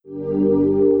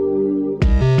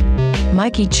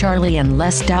Mikey, Charlie, and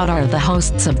Les Dowd are the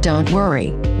hosts of Don't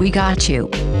Worry, We Got You,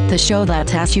 the show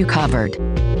that has you covered.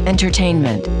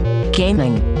 Entertainment,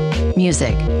 gaming,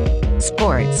 music,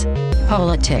 sports,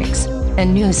 politics,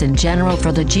 and news in general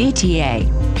for the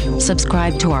GTA.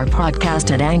 Subscribe to our podcast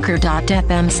at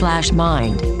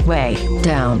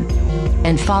anchor.fm/mindwaydown.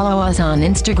 And follow us on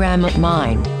Instagram at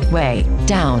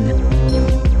mindwaydown.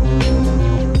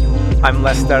 I'm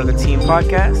Les Dowd of the Team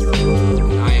Podcast.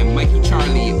 And I am Mikey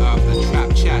Charlie of the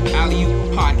Trap Chat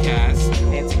Alley-Oop Podcast.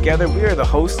 And together we are the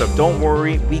hosts of Don't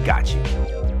Worry, We Got You.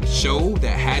 The show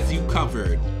that has you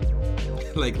covered.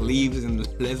 Like leaves in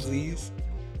Leslie's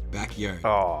backyard.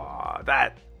 Oh,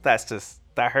 that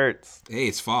hurts. Hey,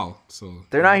 it's fall, so...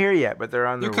 They're not here yet, but they're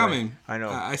on their way. They're coming. I know.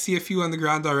 I see a few on the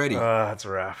ground already. That's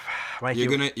rough. Mikey,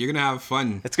 You're gonna have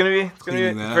fun. It's gonna be a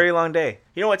very long day.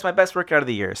 You know what? It's my best workout of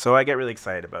the year, so I get really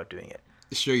excited about doing it.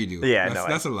 Sure you do. Yeah,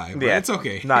 that's a lie. But it's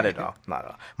okay. Not at all. Not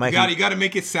at all. Mikey, you gotta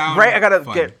make it sound right. I gotta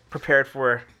fun. get prepared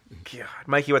for. God,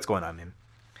 Mikey, what's going on, man?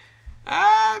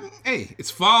 Hey, it's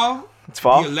fall. It's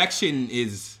fall. The election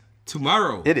is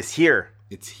tomorrow. It is here.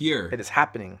 It's here. It is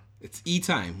happening. It's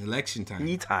E-time, election time.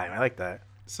 E-time. I like that.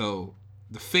 So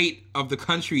the fate of the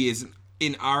country is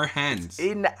in our hands.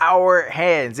 In our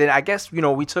hands. And I guess,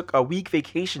 we took a week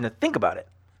vacation to think about it.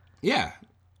 Yeah.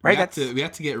 Right? We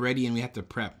have to get ready and we have to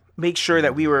prep. Make sure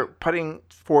that we were putting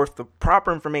forth the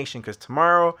proper information because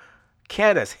tomorrow,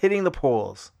 Canada's hitting the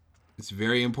polls. It's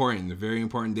very important. A very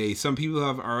important day. Some people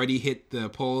have already hit the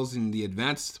polls in the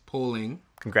advanced polling.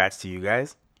 Congrats to you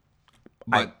guys.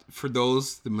 But for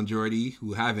those, the majority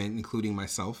who haven't, including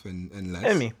myself and Les.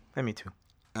 And me too.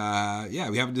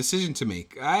 We have a decision to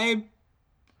make. I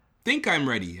think I'm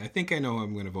ready. I think I know who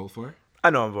I'm going to vote for.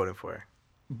 I know I'm voting for.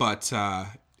 But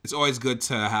it's always good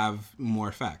to have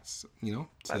more facts, to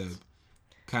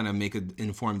kind of make an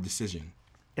informed decision.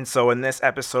 And so in this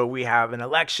episode, we have an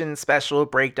election special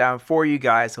breakdown for you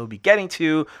guys we'll be getting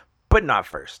to, but not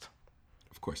first.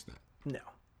 Of course not. No.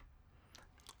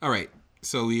 All right.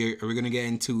 So we're going to get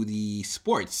into the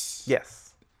sports.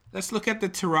 Yes. Let's look at the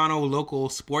Toronto local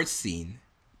sports scene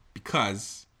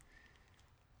because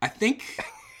I think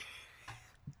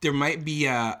there might be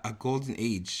a golden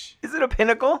age. Is it a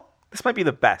pinnacle? This might be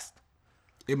the best.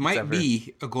 It might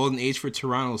be a golden age for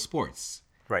Toronto sports.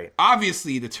 Right.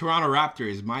 Obviously, the Toronto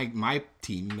Raptors is my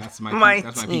team. That's my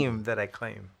that's team that I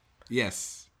claim.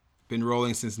 Yes. Been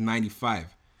rolling since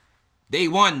 95. They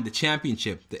won the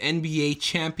championship, the NBA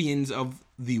champions of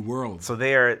the world. So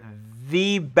they are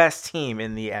the best team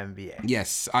in the NBA.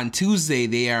 Yes. On Tuesday,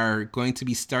 they are going to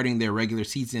be starting their regular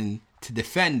season to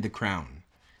defend the crown.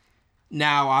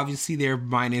 Now, obviously, they're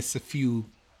minus a few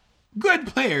good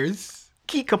players.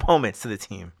 Key components to the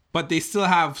team. But they still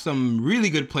have some really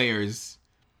good players,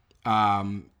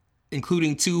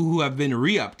 including two who have been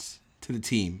re-upped to the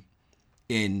team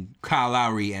in Kyle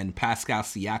Lowry and Pascal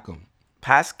Siakam.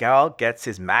 Pascal gets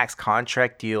his max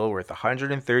contract deal worth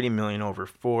 $130 million over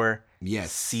 4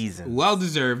 seasons. Well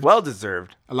deserved. Well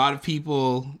deserved. A lot of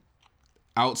people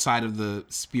outside of the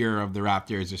sphere of the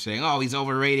Raptors are saying, "Oh, he's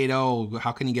overrated. Oh,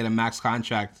 how can he get a max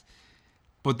contract?"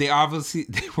 But they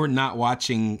were not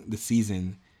watching the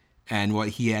season and what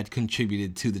he had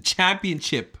contributed to the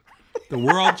championship, the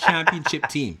world championship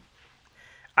team.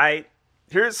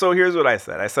 Here's what I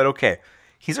said. I said, okay,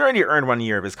 he's already earned 1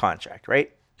 year of his contract,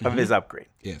 right? Of his upgrade.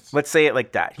 Yes. Let's say it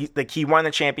like that. He won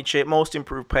the championship, most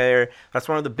improved player. That's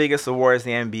one of the biggest awards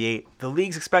in the NBA. The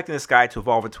league's expecting this guy to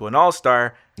evolve into an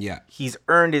all-star. Yeah. He's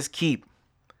earned his keep.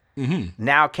 Mm-hmm.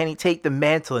 Now, can he take the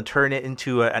mantle and turn it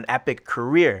into an epic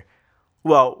career?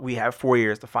 Well, we have 4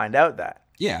 years to find out that.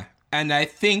 Yeah. And I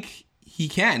think he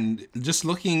can. Just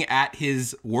looking at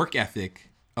his work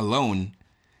ethic alone,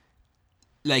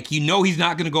 he's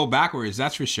not going to go backwards.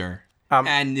 That's for sure.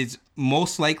 And it's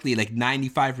most likely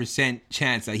 95%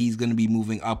 chance that he's going to be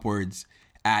moving upwards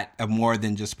at a more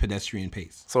than just pedestrian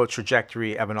pace. So a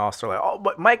trajectory of an all-star.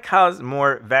 But Mike has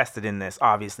more vested in this,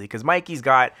 obviously, because Mikey's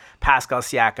got Pascal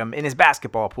Siakam in his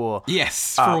basketball pool.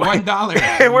 Yes, for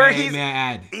 $1. May I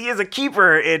add. He is a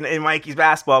keeper in Mikey's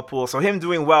basketball pool, so him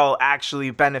doing well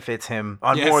actually benefits him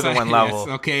on more than one level.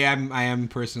 Yes, okay, I am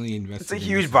personally invested. It's a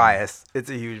huge bias.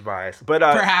 But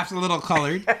perhaps a little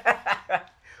colored.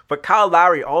 But Kyle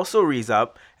Lowry also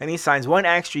re-up, and he signs 1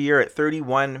 extra year at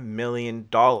 $31 million.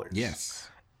 Yes.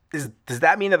 Does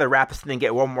that mean that the Raptors didn't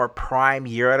get one more prime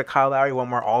year out of Kyle Lowry, one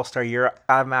more all-star year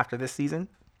out of him after this season?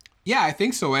 Yeah, I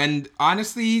think so. And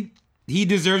honestly, he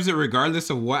deserves it regardless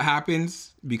of what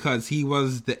happens because he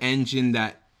was the engine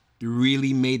that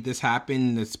really made this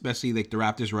happen, especially the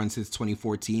Raptors run since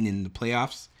 2014 in the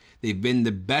playoffs. They've been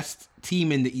the best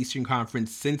team in the Eastern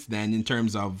Conference since then in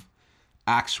terms of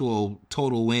actual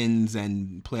total wins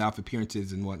and playoff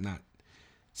appearances and whatnot.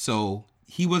 So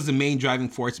he was the main driving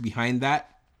force behind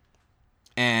that.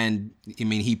 And, I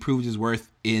mean, he proved his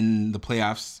worth in the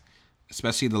playoffs,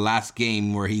 especially the last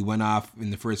game where he went off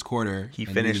in the first quarter. He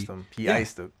finished them. He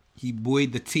iced them. He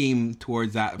buoyed the team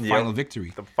towards that final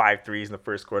victory. The 5 threes in the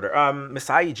first quarter.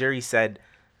 Masai Ujiri said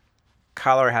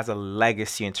Kyle Lowry has a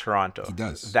legacy in Toronto. He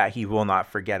does. That he will not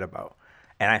forget about.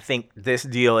 And I think this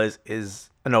deal is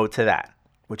an ode to that,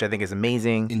 which I think is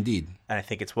amazing. Indeed. And I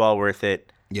think it's well worth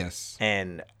it. Yes.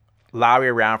 And Lowry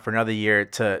around for another year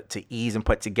to ease and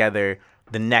put together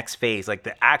the next phase. Like,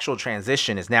 the actual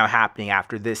transition is now happening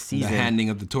after this season. The handing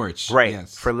of the torch. Right.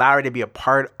 Yes. For Lowry to be a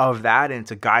part of that and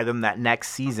to guide them that next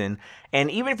season. And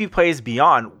even if he plays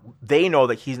beyond, they know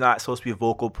that he's not supposed to be a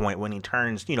vocal point when he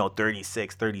turns,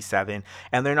 36, 37,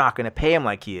 and they're not going to pay him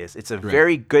like he is. It's a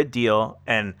very good deal,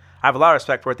 and I have a lot of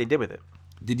respect for what they did with it.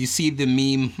 Did you see the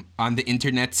meme on the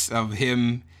internets of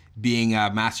him being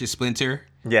a Master Splinter?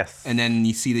 Yes. And then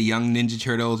you see the young Ninja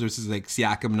Turtles versus like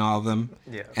Siakam and all of them.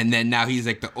 Yeah. And then now he's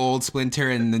like the old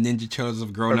Splinter and the Ninja Turtles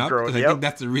have grown up. I think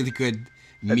that's a really good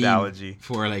analogy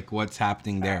for like what's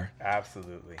happening there.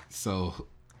 Absolutely. So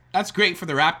that's great for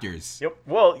the Raptors. Yep.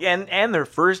 Well, and their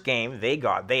first game they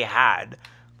had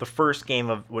the first game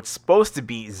of what's supposed to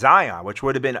be Zion, which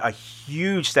would have been a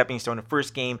huge stepping stone, the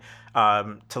first game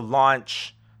to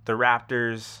launch the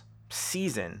Raptors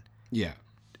season. Yeah.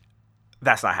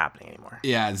 That's not happening anymore.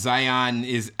 Yeah, Zion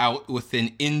is out with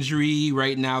an injury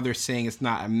right now. They're saying it's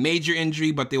not a major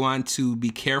injury, but they want to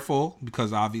be careful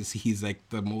because obviously he's like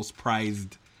the most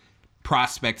prized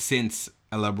prospect since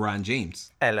LeBron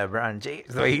James. LeBron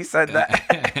James. The way he said that.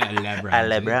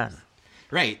 LeBron.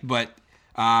 Right, but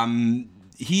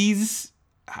he's...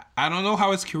 I don't know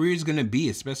how his career is going to be,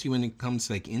 especially when it comes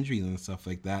to like injuries and stuff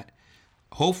like that.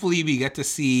 Hopefully we get to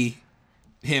see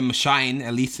him shine,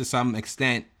 at least to some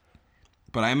extent.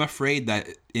 But I'm afraid that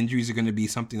injuries are going to be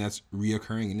something that's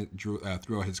reoccurring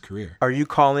throughout his career. Are you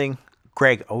calling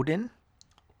Greg Oden?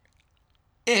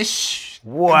 Ish.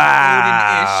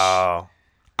 Wow.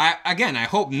 Oden-ish. I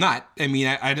hope not. I mean,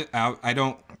 I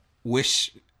don't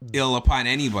wish ill upon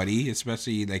anybody,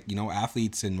 especially like,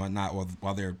 athletes and whatnot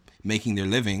while they're making their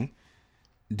living,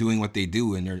 doing what they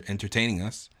do and they're entertaining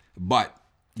us. But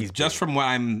just from what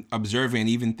I'm observing,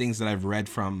 even things that I've read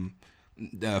from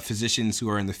the physicians who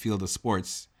are in the field of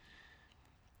sports,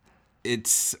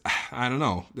 I don't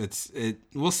know.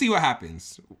 We'll see what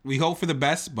happens. We hope for the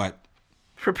best, but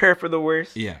prepare for the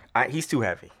worst. Yeah. He's too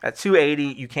heavy. At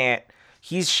 280, you can't.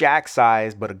 He's Shaq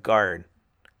size, but a guard.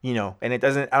 And I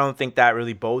don't think that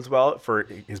really bodes well for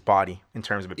his body in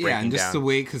terms of it breaking down. Yeah, and just the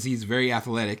way, because he's very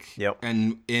athletic. Yep.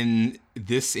 And in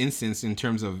this instance, in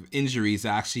terms of injuries, it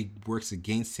actually works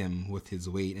against him with his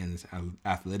weight and his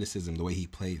athleticism, the way he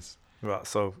plays. Well,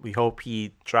 so we hope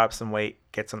he drops some weight,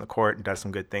 gets on the court, and does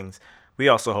some good things. We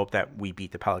also hope that we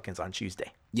beat the Pelicans on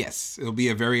Tuesday. Yes, it'll be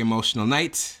a very emotional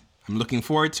night. I'm looking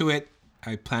forward to it.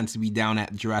 I plan to be down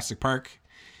at Jurassic Park.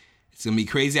 It's going to be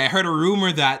crazy. I heard a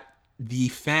rumor that the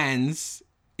fans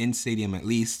in stadium, at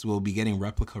least, will be getting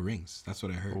replica rings. That's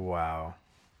what I heard. Wow.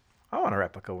 I want a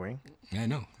replica ring. I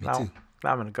know. Me too.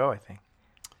 Now I'm going to go, I think.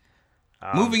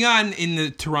 Moving on in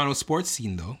the Toronto sports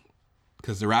scene, though.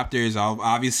 Because the Raptors,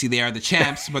 obviously, they are the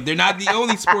champs, but they're not the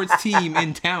only sports team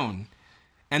in town.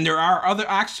 And there are other,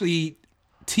 actually,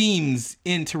 teams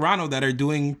in Toronto that are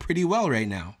doing pretty well right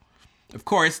now. Of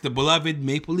course, the beloved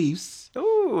Maple Leafs.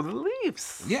 Ooh, the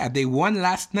Leafs. Yeah, they won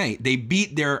last night. They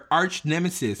beat their arch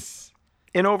nemesis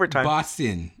in overtime,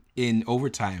 Boston, in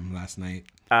overtime last night.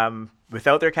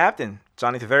 Without their captain,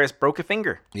 Johnny Tavares broke a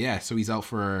finger. Yeah, so he's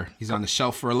on the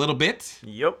shelf for a little bit.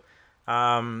 Yep.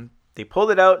 They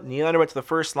pulled it out. Nylander went to the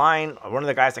first line. One of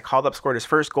the guys that called up scored his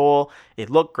first goal. It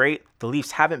looked great. The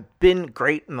Leafs haven't been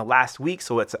great in the last week,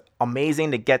 so it's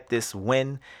amazing to get this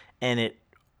win, and it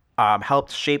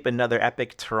helped shape another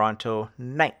epic Toronto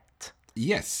night.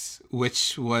 Yes,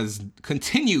 which was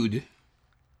continued.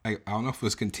 I don't know if it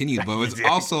was continued, but it was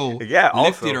also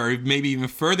lifted, or maybe even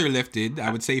further lifted.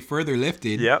 I would say further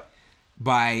lifted. Yep.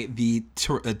 By the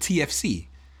TFC,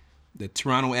 the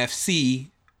Toronto FC,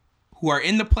 who are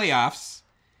in the playoffs,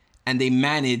 and they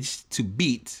managed to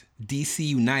beat DC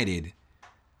United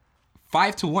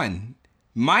 5-1.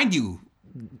 Mind you,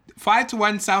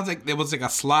 5-1 sounds like it was like a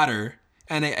slaughter,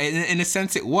 and in a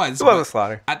sense it was. It was a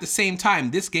slaughter. At the same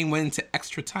time, this game went into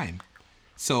extra time.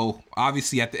 So,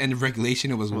 obviously, at the end of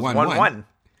regulation, it was 1-1.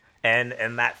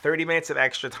 And that 30 minutes of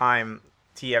extra time,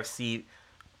 TFC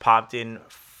popped in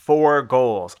 4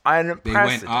 goals. Unprecedented.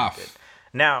 They went off.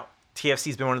 Now,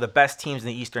 TFC's been one of the best teams in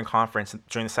the Eastern Conference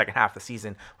during the second half of the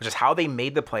season, which is how they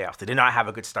made the playoffs. They did not have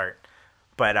a good start.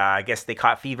 But I guess they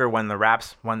caught fever when the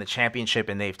Raps won the championship,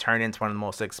 and they've turned into one of the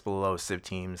most explosive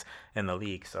teams in the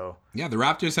league. So yeah, the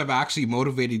Raptors have actually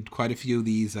motivated quite a few of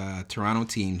these Toronto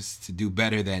teams to do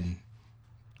better than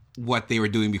what they were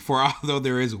doing before, although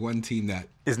there is one team that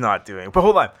is not doing. But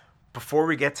hold on. Before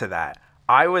we get to that,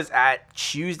 I was at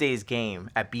Tuesday's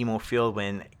game at BMO Field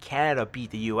when Canada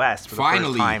beat the U.S. for the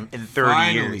first time in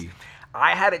 30 years.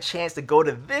 I had a chance to go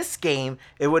to this game.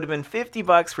 It would have been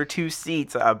 $50 for 2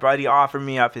 seats. A buddy offered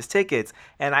me up his tickets,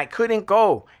 and I couldn't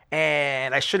go.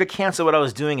 And I should have canceled what I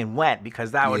was doing and went,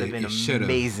 because that would have been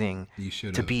amazing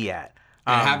to be at.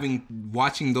 And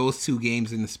watching those 2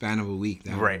 games in the span of a week,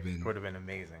 that would have been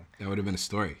amazing. That would have been a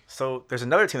story. So there's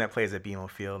another team that plays at BMO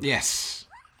Field. Yes,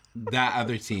 that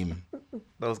other team.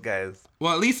 Those guys.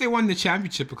 Well, at least they won the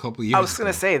championship a couple years ago. I was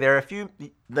gonna say they're a few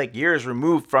years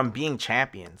removed from being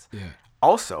champions. Yeah.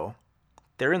 Also,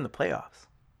 they're in the playoffs.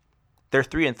 They're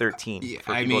 3-13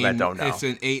 for people that don't know. It's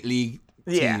an 8-league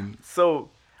team. Yeah.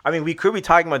 So, I mean, we could be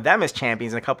talking about them as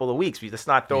champions in a couple of weeks. We just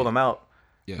not throw them out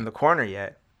in the corner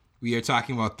yet. We are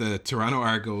talking about the Toronto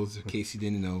Argos, in case you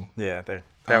didn't know. Yeah, they're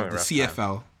the CFL.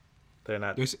 Time. They're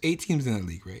not. There's 8 teams in that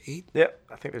league, right? 8? Yep,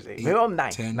 I think there's 8. Maybe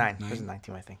 9. 10, 9. There's 9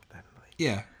 teams, I think.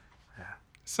 Yeah.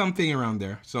 Something around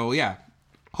there. So, yeah.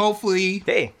 Hopefully.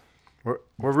 Hey, we're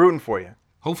rooting for you.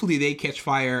 Hopefully they catch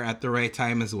fire at the right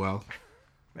time as well.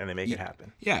 And they make it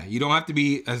happen. Yeah, you don't have to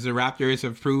be, as the Raptors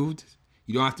have proved,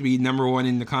 you don't have to be number 1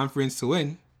 in the conference to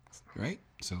win, right?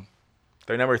 So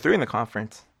they're number 3 in the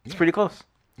conference. It's pretty close.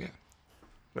 Yeah.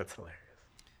 That's hilarious.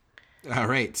 All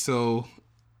right, so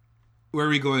where are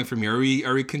we going from here?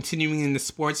 Are we continuing in the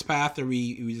sports path, or are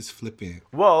we just flipping it?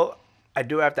 Well, I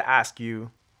do have to ask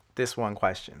you this one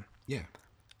question. Yeah.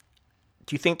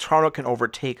 Do you think Toronto can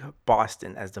overtake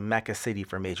Boston as the mecca city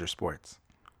for major sports?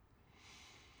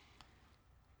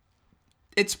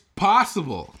 It's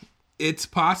possible. It's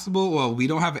possible. Well, we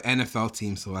don't have an NFL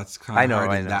team, so that's kind of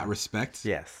hard in that respect.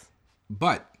 Yes.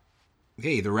 But,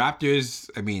 hey, the Raptors,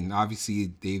 I mean,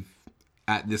 obviously,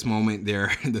 at this moment,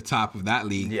 they're the top of that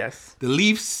league. Yes. The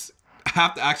Leafs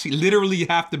literally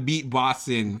have to beat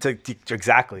Boston.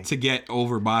 Exactly. To get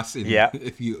over Boston. Yeah.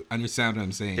 If you understand what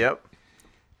I'm saying. Yep.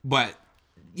 But,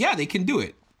 yeah, they can do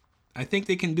it. I think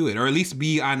they can do it, or at least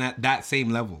be on that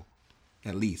same level,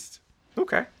 at least.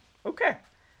 Okay.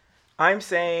 I'm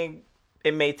saying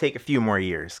it may take a few more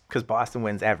years because Boston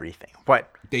wins everything. But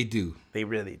they do. They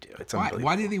really do. It's unbelievable.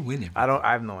 Why do they win it?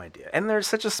 I have no idea. And they're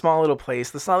such a small little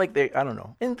place. It's not like I don't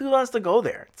know. And who wants to go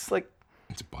there? It's like...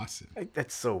 It's Boston.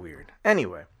 That's so weird.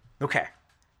 Anyway. Okay.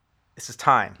 This is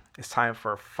time. It's time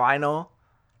for a final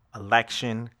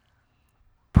election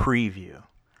preview.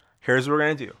 Here's what we're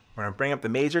going to do. We're going to bring up the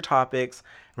major topics.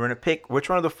 We're going to pick which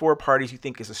one of the 4 parties you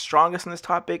think is the strongest in this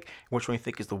topic and which one you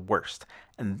think is the worst.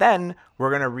 And then we're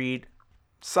going to read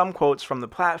some quotes from the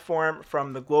platform,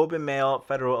 from the Globe and Mail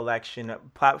Federal Election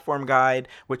Platform Guide,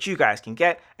 which you guys can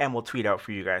get, and we'll tweet out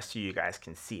for you guys so you guys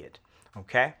can see it.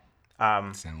 Okay?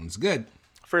 Sounds good.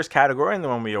 First category, and the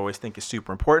one we always think is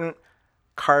super important,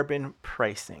 carbon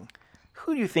pricing.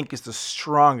 Who do you think is the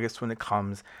strongest when it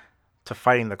comes to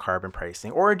fighting the carbon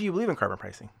pricing? Or do you believe in carbon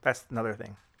pricing? That's another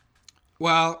thing.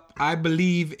 Well, I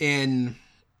believe in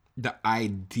the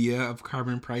idea of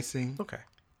carbon pricing. Okay.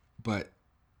 But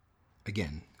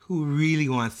again, who really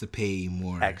wants to pay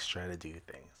more extra to do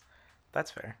things? That's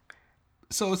fair.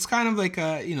 So it's kind of like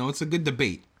it's a good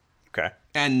debate. Okay.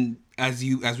 And as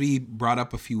we brought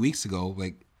up a few weeks ago,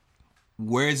 like,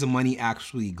 where's the money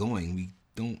actually going? We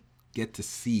don't get to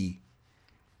see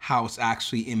how it's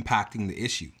actually impacting the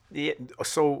issue. Yeah,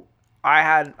 so I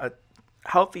had a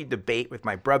healthy debate with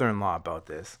my brother-in-law about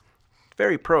this.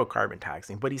 Very pro carbon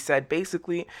taxing, but he said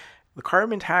basically the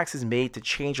carbon tax is made to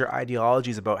change your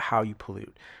ideologies about how you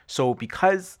pollute. So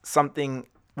because something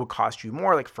will cost you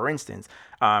more, like for instance,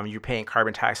 you're paying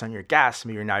carbon tax on your gas,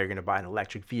 maybe now you're going to buy an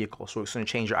electric vehicle. So it's going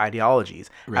to change your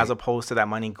ideologies, right, as opposed to that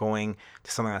money going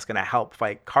to something that's going to help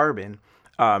fight carbon.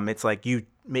 It's like you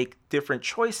make different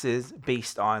choices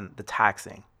based on the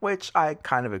taxing, which I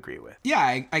kind of agree with.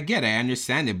 Yeah, I get it. I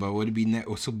understand it, but would it be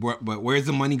but where's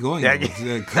the money going? Yeah,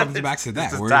 it comes back to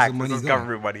that. Where's the money going?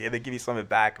 Government money, and they give you some of it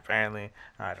back. Apparently,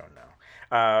 I don't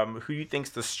know. Who do you think's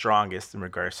the strongest in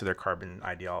regards to their carbon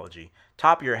ideology?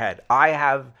 Top of your head. I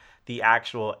have the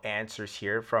actual answers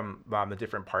here from the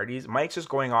different parties. Mike's just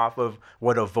going off of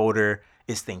what a voter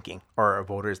is thinking, or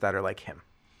voters that are like him.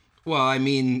 Well, I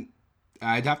mean,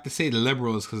 I'd have to say the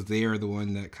Liberals, because they are the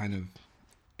one that kind of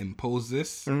imposed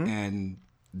this, and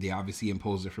they obviously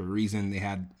imposed it for a reason. They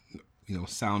had,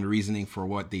 sound reasoning for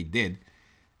what they did.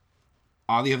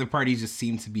 All the other parties just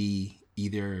seem to be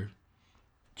either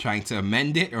trying to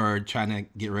amend it or trying to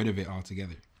get rid of it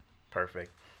altogether.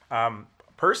 Perfect.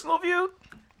 Personal view,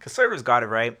 conservatives got it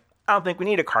right. I don't think we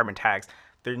need a carbon tax.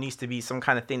 There needs to be some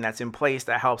kind of thing that's in place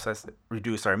that helps us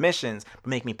reduce our emissions, but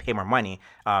make me pay more money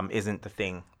isn't the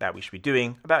thing that we should be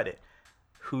doing about it.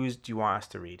 Whose do you want us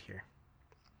to read here?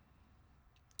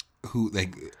 Who,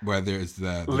 like, whether it's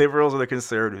the liberals or the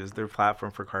conservatives, their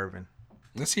platform for carbon.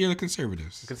 Let's hear the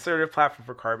conservatives. The conservative platform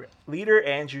for carbon. Leader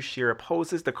Andrew Scheer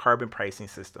opposes the carbon pricing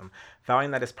system,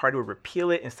 vowing that his party will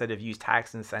repeal it instead of use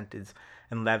tax incentives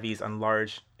and levies on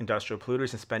large industrial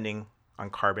polluters and spending on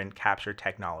carbon capture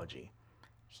technology.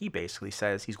 He basically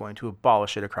says he's going to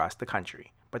abolish it across the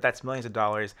country. But that's millions of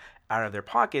dollars out of their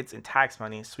pockets in tax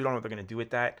money, so we don't know what they're going to do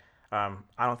with that. I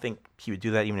don't think he would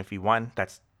do that even if he won.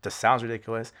 That just sounds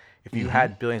ridiculous. If you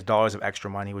had billions of dollars of extra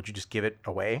money, would you just give it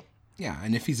away? Yeah,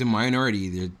 and if he's a minority,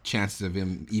 the chances of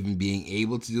him even being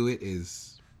able to do it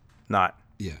is... Not.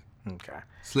 Yeah. Okay.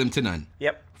 Slim to none.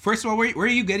 Yep. First of all, where are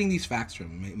you getting these facts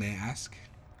from? May I ask?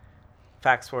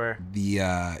 Facts for? The,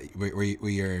 where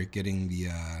you're getting the...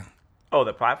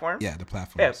 the platform? Yeah, the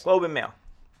platform. Yeah, Globe and Mail.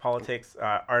 Politics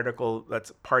article,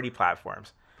 that's party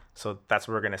platforms. So that's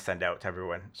what we're going to send out to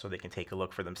everyone so they can take a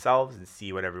look for themselves and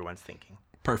see what everyone's thinking.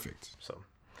 Perfect. So,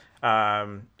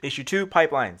 issue 2,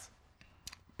 pipelines.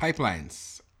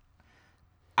 Pipelines.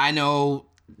 I know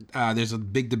there's a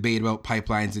big debate about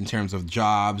pipelines in terms of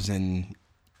jobs, and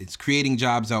it's creating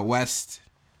jobs out west.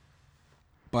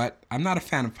 But I'm not a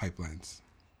fan of pipelines.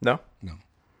 No? No.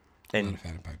 And I'm not a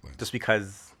fan of pipelines. Just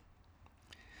because?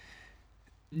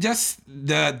 Just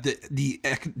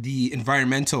the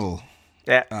environmental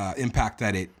impact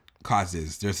that it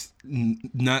causes. There's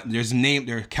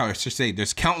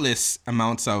countless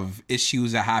amounts of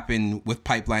issues that happen with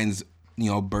pipelines,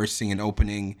 bursting and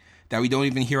opening that we don't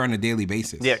even hear on a daily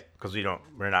basis. Yeah, because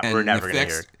we're never going to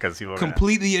hear, because people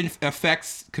completely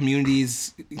affects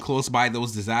communities close by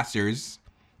those disasters,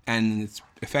 and it's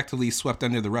effectively swept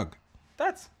under the rug.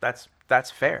 That's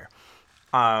fair.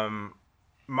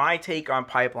 My take on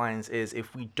pipelines is,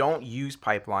 if we don't use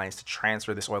pipelines to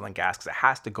transfer this oil and gas, because it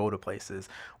has to go to places,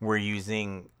 we're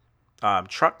using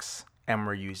trucks and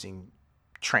we're using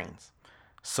trains.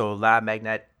 So La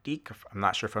Magnetique, I'm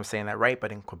not sure if I'm saying that right,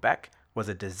 but in Quebec, was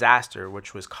a disaster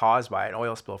which was caused by an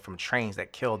oil spill from trains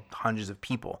that killed hundreds of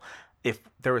people. If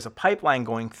there was a pipeline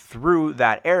going through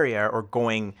that area or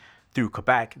going through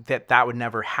Quebec, that would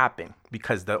never happen,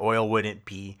 because the oil wouldn't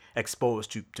be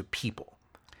exposed to people.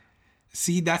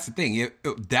 See, that's the thing.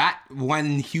 That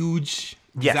one huge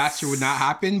disaster would not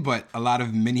happen, but a lot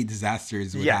of mini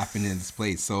disasters would happen in this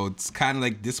place. So it's kind of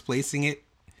like displacing it.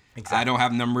 Exactly. I don't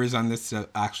have numbers on this to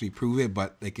actually prove it,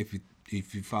 but like if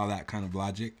you follow that kind of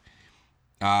logic,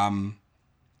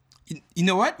 you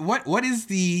know what? What is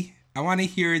the? I want to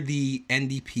hear the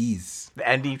NDP's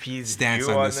stance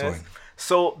on this one.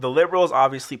 So the Liberals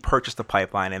obviously purchased the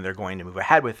pipeline, and they're going to move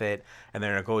ahead with it, and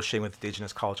they're negotiating with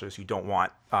Indigenous cultures who don't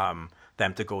want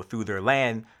them to go through their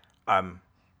land.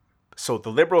 So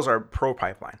the Liberals are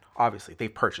pro-pipeline. Obviously, they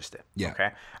purchased it. Yeah.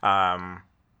 Okay.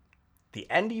 The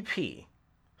NDP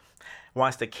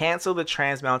wants to cancel the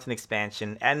Trans Mountain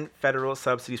expansion and federal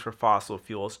subsidies for fossil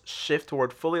fuels, shift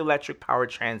toward fully electric powered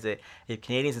transit, and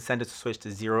Canadians incentives to switch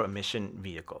to zero-emission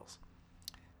vehicles.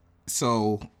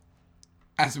 So,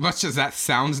 as much as that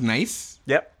sounds nice,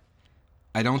 yep,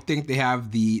 I don't think they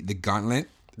have the gauntlet.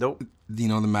 Nope. The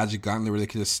magic gauntlet where they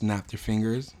could just snap their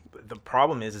fingers. The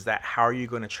problem is that how are you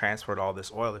going to transport all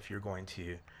this oil if you're going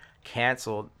to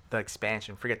cancel the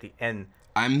expansion? Forget the end.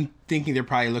 I'm thinking they're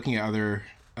probably looking at other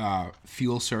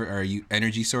fuel or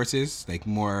energy sources, like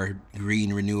more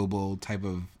green, renewable type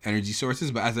of energy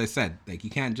sources. But as I said, like, you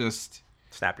can't just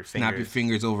snap your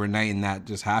fingers overnight and that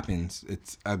just happens.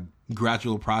 It's a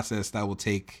gradual process that will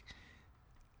take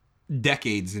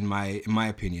decades, in my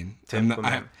opinion. I'm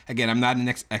not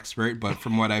an expert, but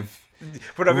from what I've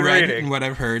read and what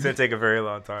I've heard, it's going to take a very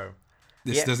long time.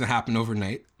 This doesn't happen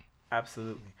overnight.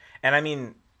 Absolutely. And I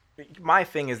mean, my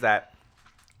thing is that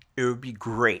it would be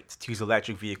great to use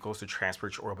electric vehicles to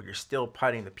transport your oil, but you're still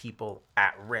putting the people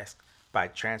at risk by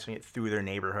transferring it through their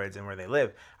neighborhoods and where they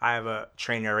live. I have a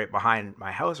train right behind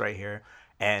my house right here,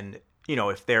 and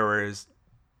if there was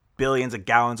billions of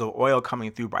gallons of oil coming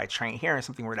through by train here and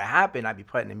something were to happen, I'd be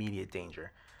put in immediate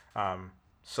danger.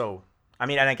 So I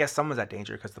mean, and I guess someone's at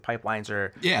danger because the pipelines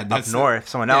are up north.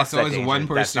 Someone else. So it's one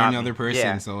person or another person.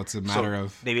 Yeah. So it's a matter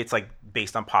of, maybe it's like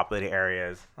based on populated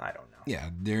areas. I don't know.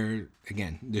 Yeah, there's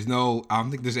no. I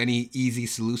don't think there's any easy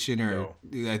solution, or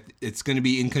it's going to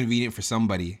be inconvenient for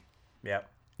somebody. Yep.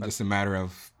 Just a matter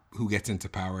of who gets into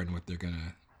power and what they're going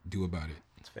to do about it.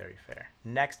 It's very fair.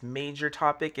 Next major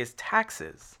topic is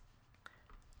taxes.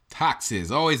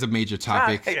 Taxes, always a major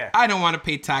topic. Yeah. I don't want to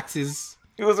pay taxes.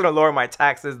 Who's going to lower my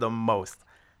taxes the most?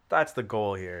 That's the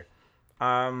goal here.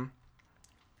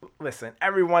 Listen,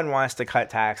 everyone wants to cut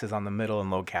taxes on the middle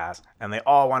and low caste, and they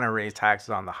all want to raise taxes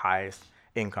on the highest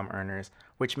income earners,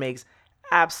 which makes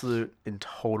absolute and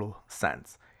total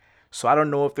sense. So I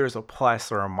don't know if there's a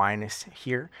plus or a minus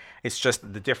here. It's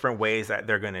just the different ways that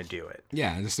they're going to do it.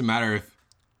 Yeah, it's just a matter of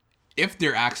if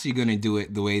they're actually going to do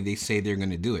it the way they say they're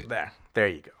going to do it. There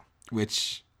you go.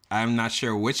 Which I'm not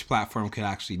sure which platform could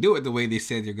actually do it the way they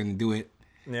say they're going to do it.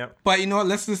 Yeah. But you know what?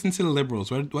 Let's listen to the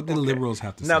liberals. What do the liberals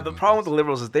have to say? Now, the problem with the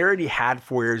liberals is they already had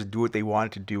 4 years to do what they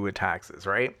wanted to do with taxes,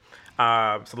 right?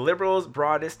 So the liberals'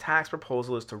 broadest tax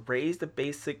proposal is to raise the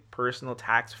basic personal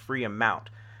tax-free amount,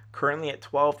 currently at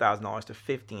 $12,000 to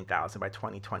 $15,000 by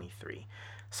 2023.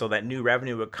 So that new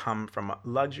revenue would come from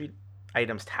luxury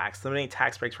items tax, limiting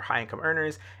tax breaks for high-income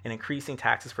earners, and increasing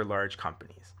taxes for large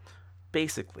companies.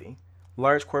 Basically,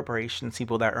 large corporations,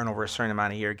 people that earn over a certain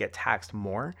amount a year, get taxed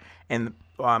more, and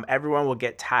everyone will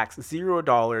get taxed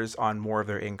 $0 on more of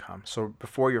their income. So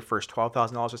before your first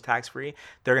 $12,000 was tax-free,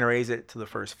 they're going to raise it to the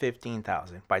first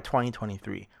 $15,000 by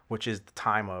 2023, which is the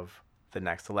time of the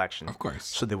next election. Of course.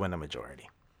 So they win the majority.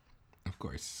 Of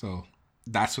course. So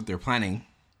that's what they're planning.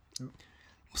 We'll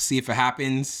see if it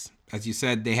happens. As you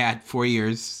said, they had 4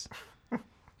 years.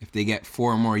 If they get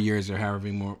 4 more years or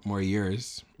however more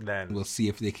years, then we'll see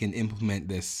if they can implement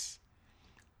this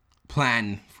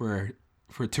plan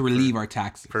to relieve our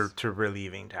taxes. To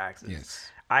relieving taxes.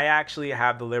 Yes. I actually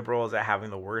have the liberals at having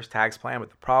the worst tax plan, but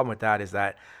the problem with that is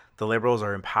that the liberals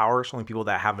are in power. So only people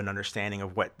that have an understanding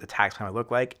of what the tax plan would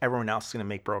look like. Everyone else is going to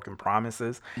make broken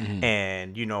promises,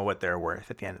 and you know what they're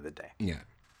worth at the end of the day. Yeah.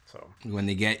 So when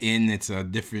they get in, it's a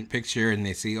different picture, and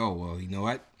they say, "Oh, well, you know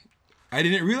what? I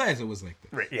didn't realize it was like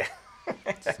this." Right, yeah.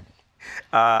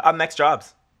 Up next,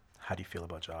 jobs. How do you feel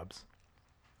about jobs?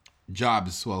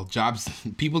 Jobs. Well, jobs.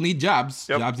 People need jobs.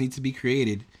 Yep. Jobs need to be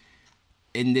created.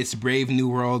 In this brave new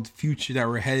world future that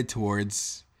we're headed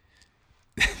towards,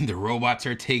 the robots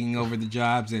are taking over the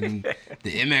jobs, and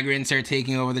the immigrants are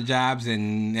taking over the jobs,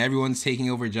 and everyone's taking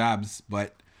over jobs.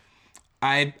 But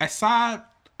I saw,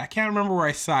 I can't remember where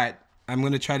I saw it. I'm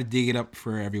going to try to dig it up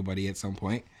for everybody at some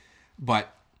point.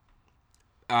 But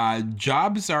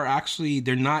jobs are actually,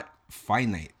 they're not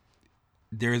finite.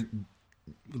 The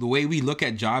way we look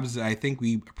at jobs, I think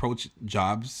we approach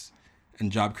jobs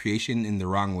and job creation in the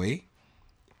wrong way.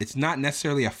 It's not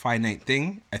necessarily a finite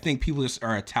thing. I think people just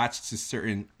are attached to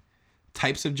certain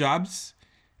types of jobs,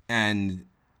 and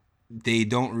they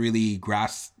don't really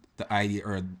grasp the idea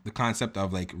or the concept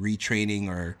of like retraining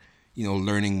or, you know,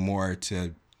 learning more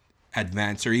to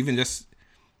advance or even just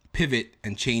pivot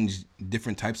and change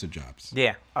different types of jobs.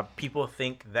 Yeah. People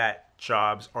think that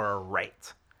jobs are a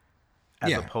right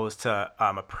as opposed to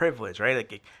a privilege, right?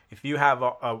 Like if you have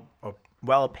a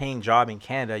well-paying job in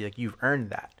Canada, like you've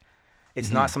earned that. It's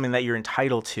not something that you're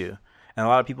entitled to. And a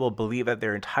lot of people believe that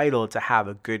they're entitled to have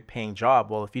a good paying job.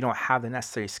 Well, if you don't have the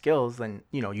necessary skills, then,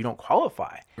 you know, you don't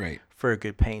qualify for a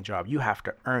good paying job. You have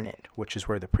to earn it, which is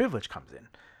where the privilege comes in.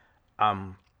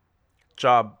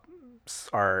 Jobs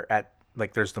are at,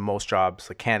 like, there's the most jobs.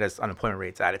 Like Canada's unemployment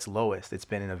rate's at its lowest. It's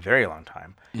been in a very long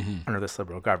time under this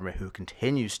Liberal government, who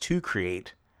continues to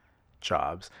create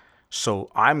jobs.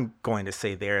 So I'm going to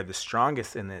say they're the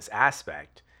strongest in this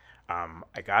aspect.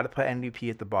 I got to put NDP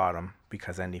at the bottom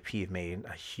because NDP have made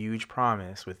a huge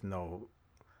promise with no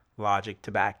logic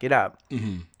to back it up.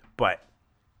 But,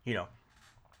 you know,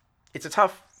 it's a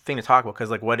tough thing to talk about because,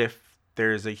 like, what if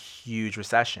there's a huge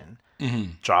recession?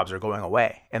 Jobs are going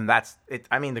away. And that's it.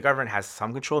 I mean, the government has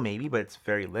some control maybe, but it's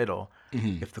very little.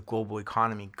 If the global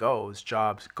economy goes,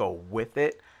 jobs go with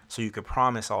it. So you could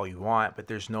promise all you want, but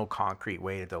there's no concrete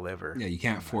way to deliver. Yeah, you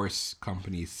can't force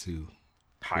companies to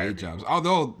create jobs.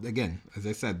 Although, again, as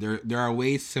I said, there are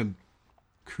ways to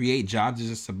create jobs. It's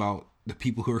just about the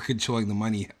people who are controlling the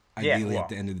money, ideally, at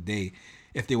the end of the day,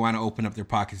 if they want to open up their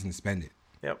pockets and spend it.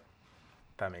 Yep.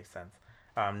 That makes sense.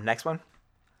 Next one?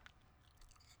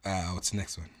 What's the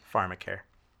next one? Pharmacare.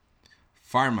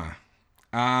 Pharma.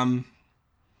 I'm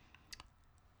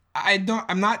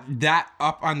not that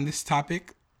up on this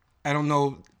topic. I don't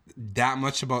know that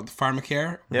much about the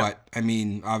pharmacare, but I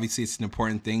mean, obviously it's an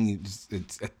important thing.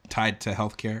 It's tied to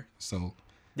healthcare, so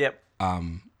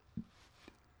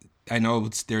I know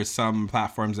there's some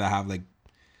platforms that have, like,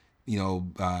 you know,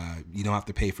 you don't have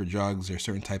to pay for drugs or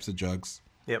certain types of drugs.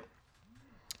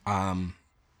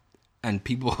 And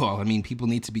people, people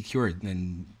need to be cured,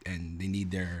 and they need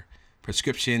their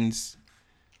prescriptions.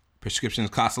 Prescriptions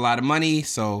cost a lot of money,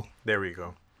 so there we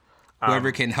go.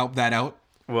 Whoever can help that out.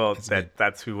 Well,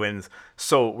 that's who wins.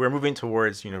 So we're moving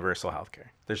towards universal healthcare.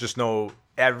 There's just no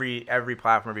every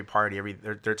platform, every party,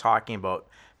 they're talking about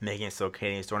making it so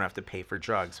Canadians don't have to pay for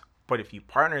drugs. But if you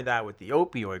partner that with the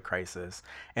opioid crisis,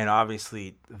 and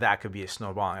obviously that could be a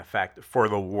snowballing effect for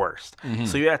the worst.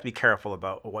 So you have to be careful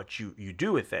about what you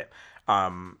do with it.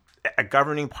 A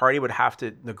governing party would have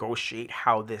to negotiate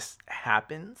how this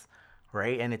happens,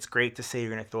 right? And it's great to say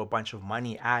you're going to throw a bunch of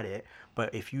money at it,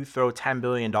 but if you throw $10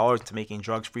 billion into making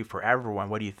drugs free for everyone,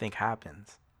 what do you think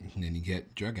happens? And then you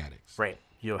get drug addicts. Right.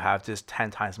 You'll have just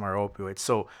 10 times more opioids.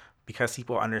 So because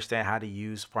people understand how to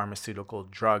use pharmaceutical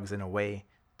drugs in a way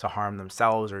to harm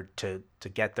themselves or to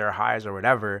get their highs or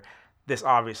whatever, this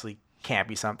obviously can't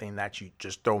be something that you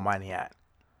just throw money at.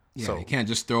 Yeah, so you can't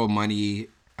just throw money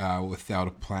without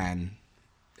a plan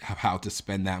of how to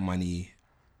spend that money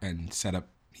and set up,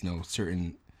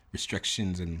 certain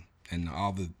restrictions and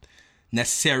all the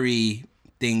necessary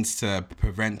things to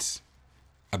prevent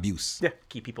abuse. Yeah,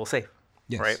 keep people safe.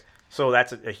 Yes. Right? So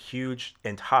that's a huge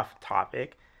and tough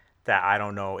topic that I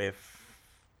don't know if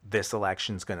this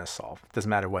election's going to solve. Doesn't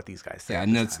matter what these guys say. Yeah,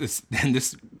 and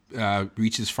this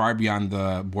reaches far beyond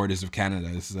the borders of Canada.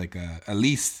 This is like at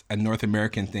least a North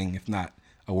American thing, if not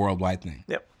a worldwide thing.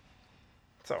 Yep.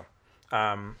 So,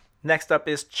 next up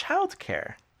is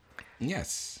childcare.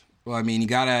 Yes. Well, I mean, you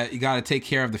gotta take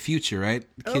care of the future, right?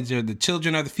 The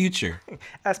children are the future.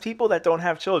 As people that don't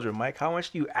have children, Mike, how much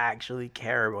do you actually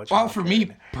care about childcare? Well, for me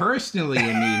personally,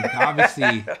 I mean,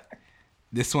 obviously,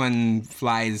 this one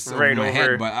flies over my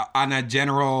head, but on a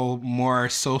general, more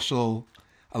social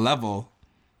level,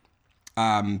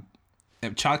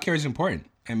 childcare is important.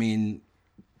 I mean,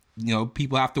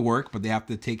 people have to work, but they have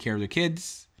to take care of their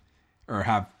kids, or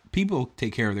have people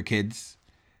take care of their kids.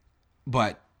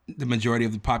 But the majority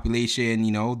of the population,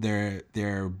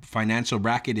 their financial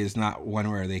bracket is not one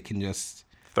where they can just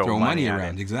throw money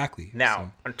around. Exactly.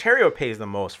 Now, Ontario pays the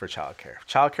most for childcare.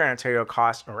 Childcare in Ontario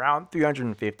costs around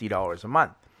 $350 a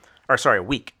month, a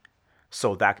week.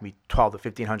 So that can be $1,200 to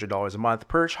 $1,500 a month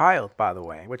per child, by the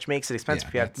way, which makes it expensive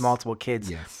if you have multiple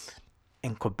kids. Yes.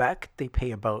 In Quebec, they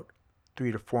pay about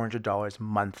 $300 to $400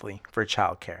 monthly for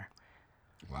childcare.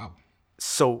 Wow.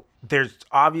 So there's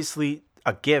obviously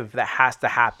a give that has to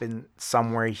happen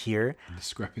somewhere here. A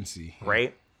discrepancy.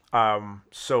 Right?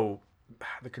 So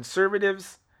the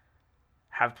Conservatives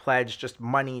have pledged just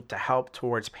money to help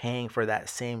towards paying for that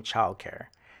same childcare.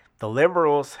 The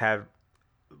Liberals have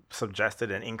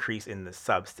suggested an increase in the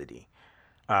subsidy.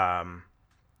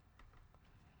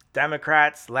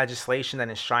 Democrats, legislation that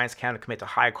enshrines Canada commit to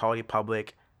high quality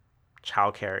public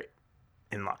childcare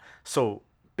in law. So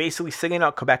basically singing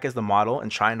out Quebec as the model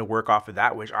and trying to work off of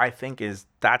that, which I think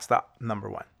that's the number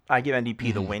one. I give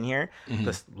NDP the win here.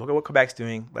 Just look at what Quebec's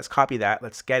doing. Let's copy that.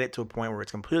 Let's get it to a point where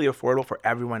it's completely affordable for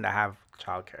everyone to have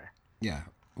childcare. Yeah.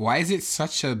 Why is it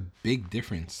such a big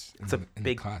difference? It's a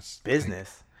big cost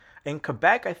business. In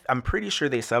Quebec, I'm pretty sure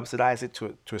they subsidize it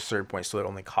to a certain point, so it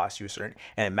only costs you a certain,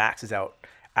 and it maxes out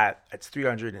at it's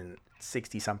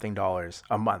 $360 something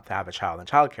a month to have a child in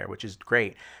childcare, which is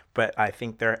great. But I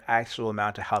think their actual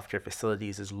amount of healthcare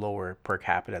facilities is lower per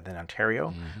capita than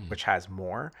Ontario, which has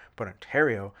more. But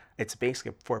Ontario, it's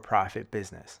basically a for-profit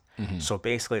business. So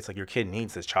basically, it's like your kid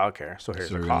needs this childcare, so here's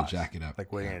the cost. Jack it up.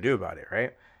 Like, what are you gonna do about it,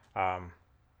 right?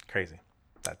 Crazy.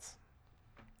 That's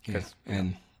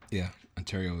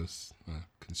Ontario is a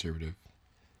conservative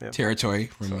territory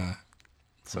from a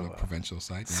provincial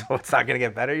side. Yeah. So it's not going to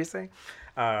get better, you say?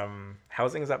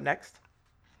 Housing is up next.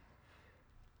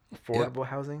 Affordable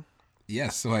housing.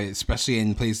 Yes, so especially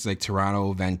in places like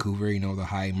Toronto, Vancouver, the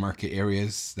high market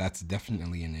areas, that's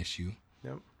definitely an issue.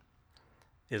 Yep.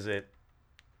 Is it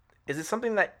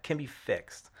something that can be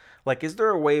fixed? Like, is there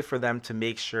a way for them to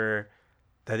make sure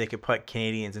that they could put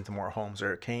Canadians into more homes,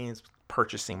 or Canadians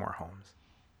purchasing more homes?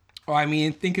 Oh, I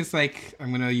mean, I think it's like, I'm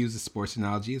going to use a sports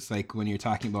analogy. It's like when you're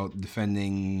talking about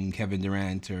defending Kevin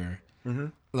Durant or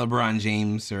LeBron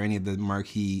James or any of the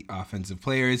marquee offensive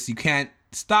players. You can't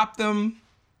stop them,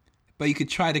 but you could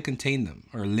try to contain them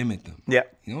or limit them. Yeah.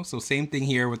 So same thing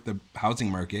here with the housing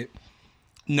market.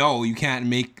 No, you can't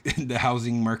make the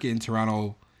housing market in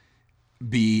Toronto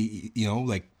be,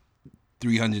 like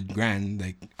 $300,000,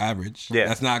 like average. Yeah.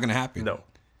 That's not going to happen. No.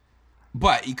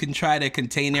 But you can try to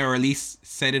contain it, or at least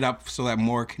set it up so that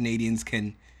more Canadians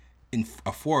can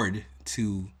afford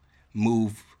to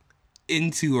move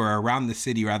into or around the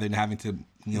city rather than having to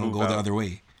go the other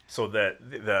way. So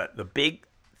the big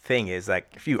thing is,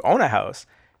 like, if you own a house,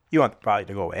 you want the value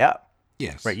to go way up.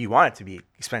 Yes. Right. You want it to be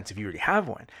expensive if you already have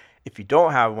one. If you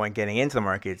don't have one, getting into the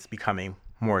market, it's becoming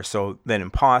more so than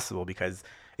impossible because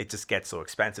it just gets so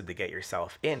expensive to get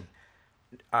yourself in.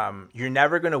 you're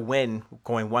never going to win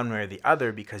going one way or the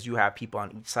other, because you have people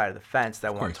on each side of the fence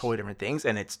that want totally different things,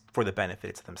 and it's for the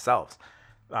benefit of themselves.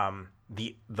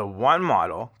 The one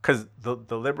model, because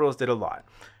the Liberals did a lot,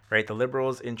 right? The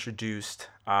Liberals introduced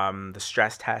the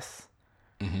stress tests,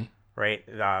 right?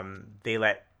 They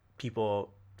let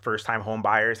people, first-time home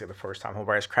buyers, get the first-time home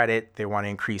buyers credit. They want to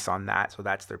increase on that, so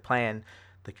that's their plan.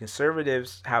 The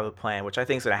Conservatives have a plan, which I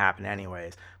think is going to happen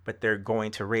anyways, but they're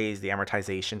going to raise the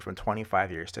amortization from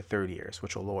 25 years to 30 years,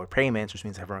 which will lower payments, which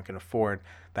means everyone can afford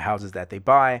the houses that they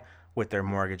buy with their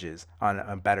mortgages on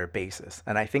a better basis.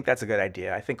 And I think that's a good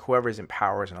idea. I think whoever's in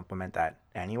power is going to implement that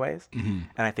anyways, and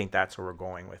I think that's where we're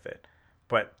going with it.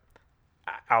 But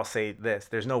I'll say this,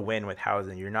 there's no win with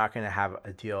housing. You're not going to have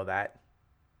a deal that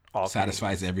all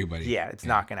satisfies everybody. Yeah, it's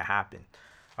not going to happen.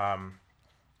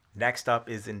 Next up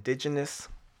is Indigenous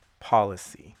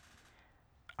policy.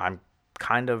 I'm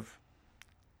kind of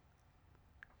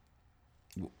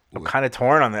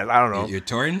torn on this. I don't know. You're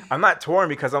torn? I'm not torn,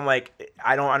 because I'm like,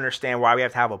 I don't understand why we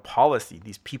have to have a policy.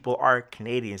 These people are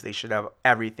Canadians. They should have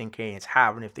everything Canadians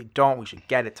have, and if they don't, we should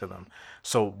get it to them.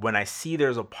 So when I see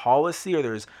there's a policy, or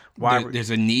there's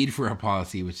a need for a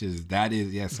policy,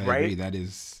 yes, I agree.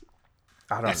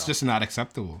 That's just not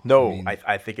acceptable. No,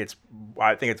 I think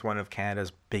it's one of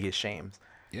Canada's biggest shames.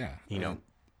 Yeah.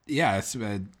 Yeah,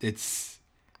 it's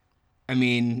I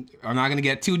mean, I'm not going to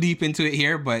get too deep into it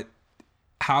here, but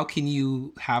how can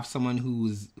you have someone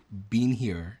who's been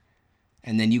here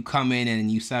and then you come in and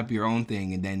you set up your own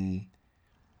thing, and then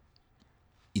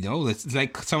it's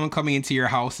like someone coming into your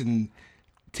house and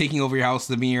taking over your house,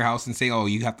 living in your house, and say, "Oh,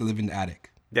 you have to live in the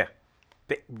attic." Yeah.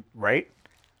 Right?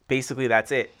 Basically,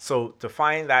 that's it. So to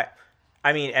find that,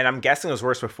 I mean, and I'm guessing it was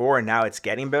worse before, and now it's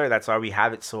getting better. That's why we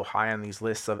have it so high on these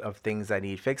lists of things that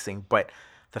need fixing. But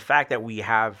the fact that we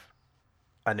have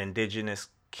an Indigenous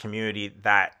community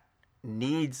that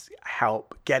needs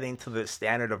help getting to the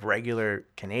standard of regular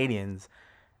Canadians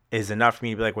is enough for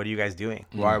me to be like, what are you guys doing?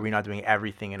 Why are we not doing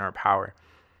everything in our power?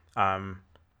 How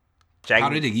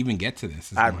did it even get to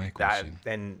this is my question.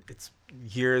 And it's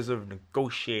years of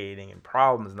negotiating and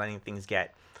problems, letting things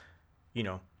get,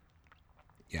 Yeah,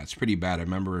 it's pretty bad. I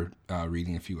remember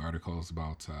reading a few articles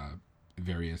about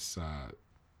various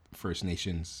First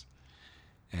Nations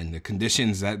and the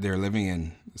conditions that they're living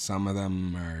in. Some of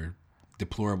them are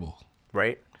deplorable.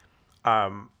 Right?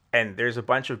 And there's a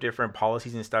bunch of different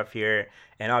policies and stuff here.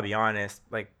 And I'll be honest,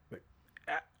 like,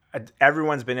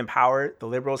 everyone's been in power. The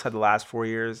Liberals had the last 4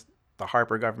 years, the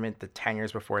Harper government, the 10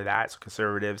 years before that, so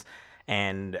Conservatives.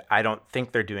 And I don't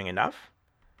think they're doing enough.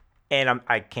 And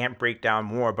I can't break down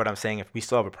more, but I'm saying if we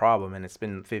still have a problem, and it's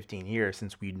been 15 years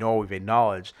since we've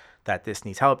acknowledged that this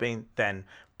needs helping, then,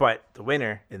 but the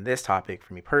winner in this topic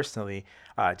for me personally,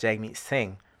 Jagmeet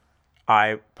Singh,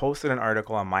 I posted an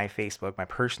article on my Facebook, my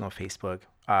personal Facebook,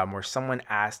 where someone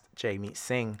asked Jagmeet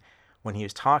Singh, when he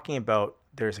was talking about,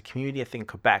 there's a community, I think, in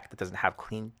Quebec that doesn't have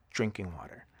clean drinking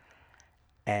water.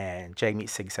 And Jagmeet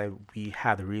Singh said, we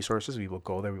have the resources, we will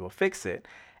go there, we will fix it.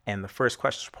 And the first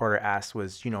question the reporter asked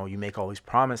was, you make all these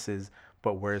promises,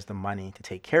 but where's the money to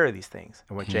take care of these things?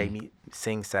 And what Jagmeet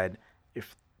Singh said,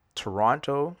 if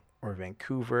Toronto or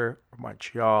Vancouver or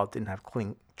Montreal didn't have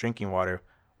clean drinking water,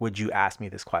 would you ask me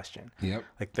this question? Yep.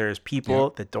 Like, there's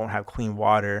people that don't have clean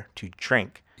water to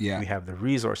drink. Yeah. We have the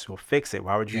resource, we'll fix it.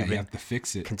 Why would you even have to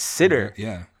fix it? Consider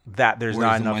that there's Where's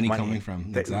not enough money money coming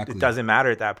from? Exactly. It doesn't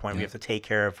matter at that point. We have to take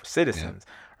care of citizens,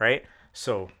 right?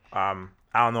 So I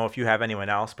don't know if you have anyone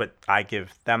else, but I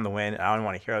give them the win. I don't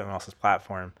want to hear anyone else's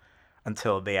platform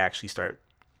until they actually start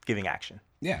giving action.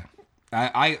 Yeah.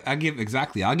 I give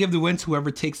I'll give the win to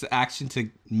whoever takes the action to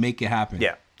make it happen.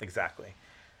 Yeah, exactly.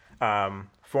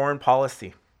 Foreign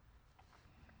policy.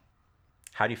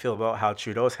 How do you feel about how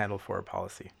Trudeau's handled foreign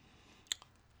policy?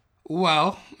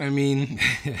 Well, I mean,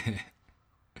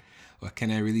 what can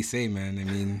I really say, man? I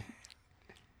mean,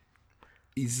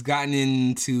 he's gotten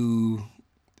into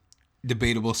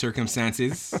debatable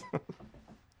circumstances.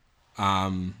 I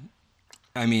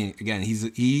mean, again,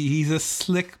 he's a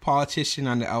slick politician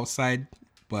on the outside,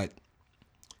 but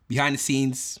behind the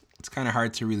scenes, it's kind of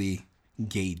hard to really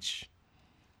gauge.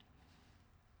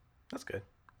 That's good.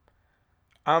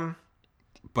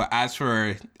 But as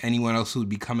for anyone else who would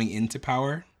be coming into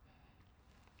power,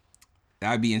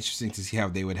 that would be interesting to see how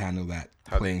they would handle that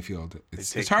playing field.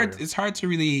 It's hard. It's hard to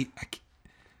really.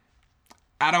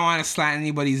 I don't want to slant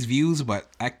anybody's views, but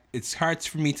it's hard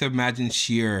for me to imagine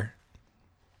Scheer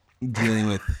dealing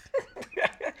with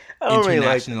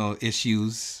international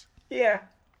issues. Yeah,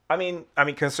 I mean,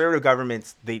 conservative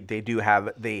governments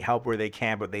they help where they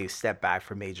can, but they step back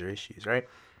for major issues, right?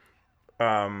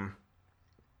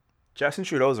 Justin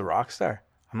Trudeau's a rock star.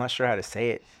 I'm not sure how to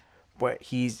say it, but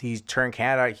he's turned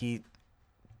Canada.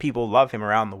 People love him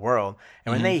around the world,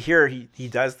 and when they hear he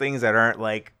does things that aren't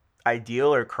like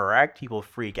ideal or correct, people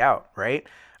freak out, right?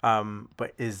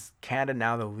 But is Canada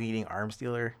now the leading arms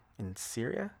dealer in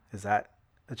Syria? Is that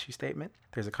a true statement?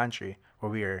 There's a country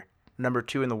where we are number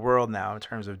 2 in the world now in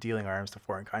terms of dealing arms to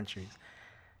foreign countries.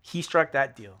 He struck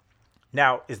that deal.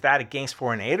 Now, is that against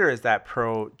foreign aid, or is that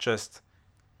pro just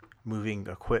moving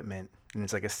equipment and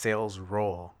it's like a sales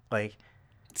role? Like,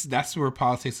 that's where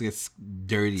politics gets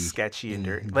dirty, sketchy and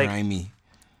dirty, grimy. Like,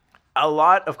 a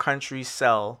lot of countries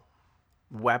sell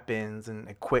weapons and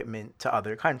equipment to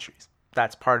other countries.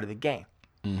 That's part of the game.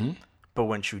 Mm-hmm. But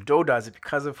when Trudeau does it,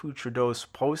 because of who Trudeau is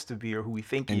supposed to be or who we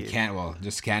think he is.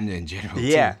 Just Canada in general.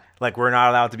 Yeah. Too. Like, we're not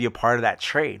allowed to be a part of that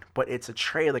trade. But it's a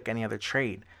trade like any other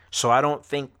trade. So I don't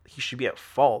think he should be at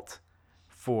fault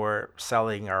for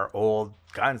selling our old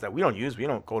guns that we don't use. We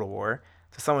don't go to war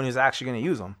to someone who's actually going to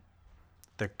use them.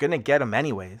 They're going to get them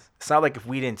anyways. It's not like if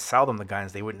we didn't sell them the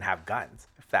guns, they wouldn't have guns,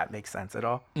 if that makes sense at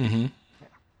all. Mm-hmm.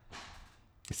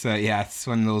 So, yeah, it's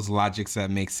one of those logics that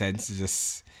makes sense to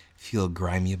just feel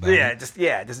grimy about it.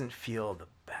 It doesn't feel the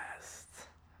best.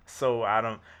 So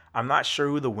I'm not sure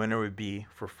who the winner would be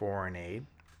for foreign aid.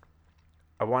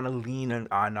 I want to lean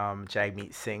on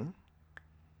Jagmeet Singh.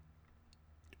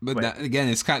 But that,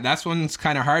 again, that's one's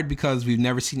kind of hard because we've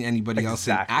never seen anybody else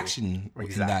in action in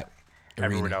that arena.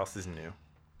 Everyone else is new.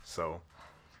 So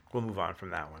we'll move on from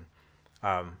that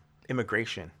one.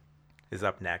 Immigration is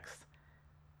up next.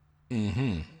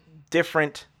 Mm-hmm.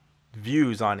 Different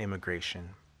views on immigration.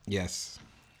 Yes.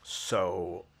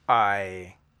 So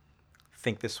I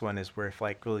think this one is worth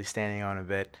like really standing on a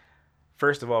bit.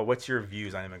 First of all, what's your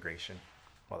views on immigration?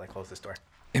 While I close this door.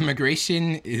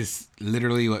 Immigration is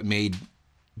literally what made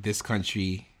this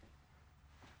country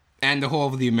and the whole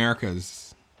of the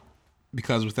Americas,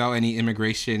 because without any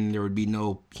immigration, there would be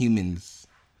no humans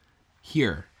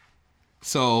here.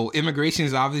 So immigration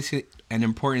is obviously an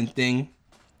important thing.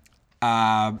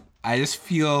 I just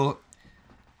feel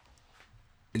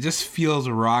it just feels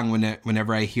wrong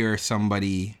whenever I hear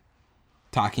somebody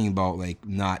talking about like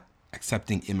not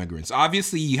accepting immigrants.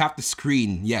 Obviously, you have to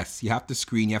screen. Yes, you have to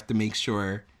screen. You have to make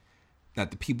sure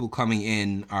that the people coming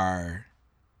in are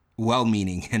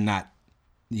well-meaning and not,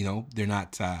 they're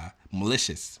not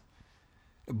malicious.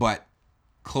 But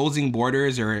closing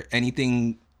borders or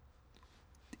anything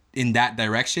in that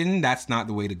direction, that's not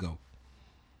the way to go.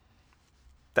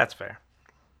 That's fair.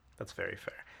 That's very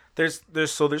fair.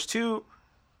 There's two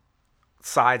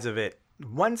sides of it.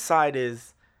 One side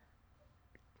is,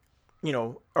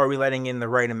 are we letting in the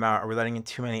right amount? Are we letting in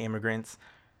too many immigrants?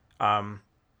 The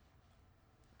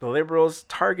Liberals'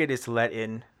 target is to let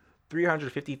in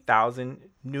 350,000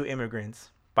 new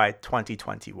immigrants by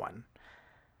 2021.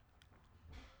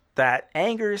 That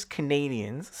angers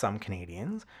some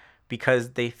Canadians,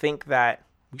 because they think that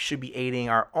we should be aiding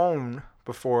our own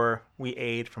before we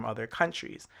aid from other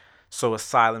countries. So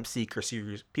asylum seekers,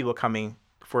 people coming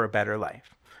for a better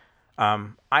life.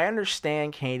 I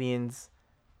understand Canadians'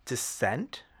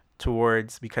 dissent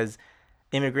towards, because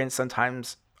immigrants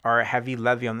sometimes are a heavy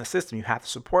levy on the system. You have to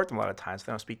support them a lot of times. If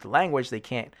they don't speak the language, they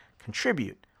can't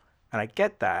contribute. And I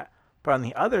get that. But on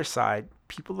the other side,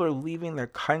 people are leaving their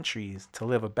countries to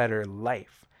live a better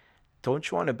life. Don't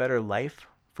you want a better life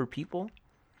for people?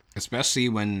 Especially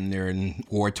when they're in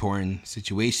war-torn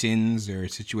situations or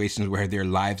situations where their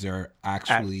lives are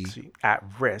actually at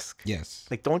risk. Yes.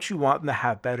 Like, don't you want them to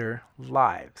have better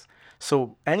lives?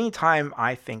 So anytime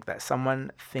I think that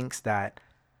someone thinks that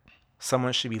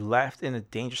someone should be left in a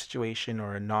dangerous situation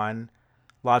or a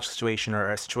non-logical situation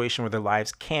or a situation where their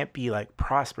lives can't be like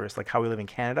prosperous, like how we live in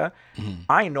Canada,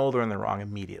 I know they're in the wrong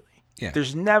immediately. Yeah.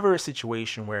 There's never a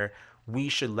situation where we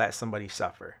should let somebody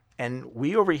suffer. And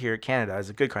we over here, Canada, as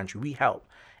a good country, we help.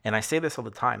 And I say this all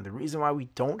the time. The reason why we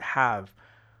don't have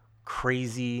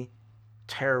crazy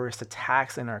terrorist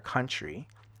attacks in our country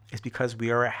is because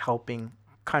we are a helping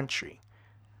country.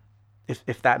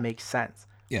 If that makes sense.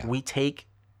 Yeah. We take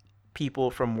people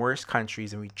from worse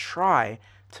countries and we try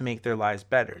to make their lives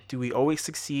better. Do we always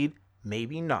succeed?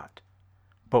 Maybe not.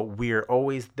 But we're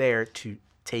always there to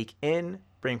take in,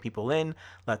 bring people in,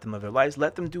 let them live their lives,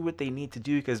 let them do what they need to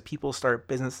do, because people start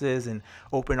businesses and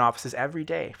open offices every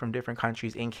day from different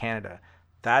countries in Canada.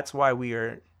 That's why we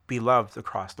are beloved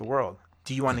across the world.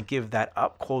 Do you want to give that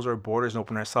up, close our borders and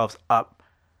open ourselves up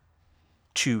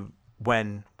to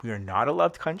when we are not a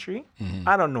loved country?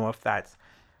 I don't know if that's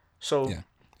so. Yeah.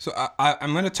 So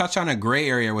I'm going to touch on a gray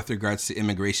area with regards to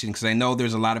immigration, because I know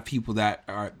there's a lot of people that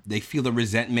they feel the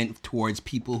resentment towards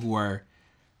people who are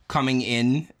coming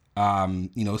in,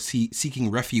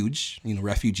 seeking refuge,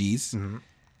 refugees.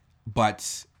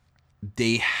 but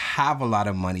they have a lot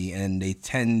of money, and they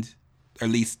tend, or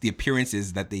at least the appearance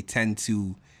is that they tend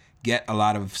to get a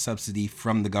lot of subsidy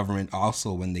from the government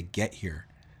also when they get here.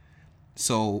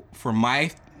 So for my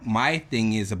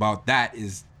thing is about that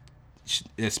is,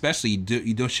 especially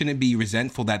you shouldn't be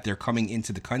resentful that they're coming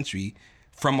into the country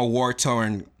from a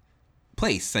war-torn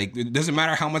place. Like, it doesn't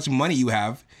matter how much money you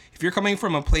have. If you're coming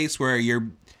from a place where you're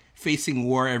facing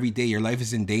war every day, your life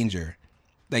is in danger.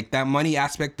 Like, that money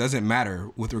aspect doesn't matter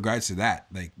with regards to that.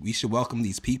 Like, we should welcome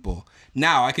these people.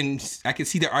 Now, I can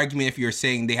see the argument if you're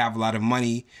saying they have a lot of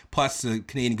money, plus the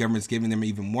Canadian government's giving them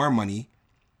even more money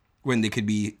when they could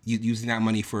be using that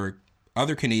money for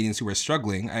other Canadians who are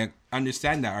struggling. I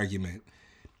understand that argument.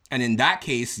 And in that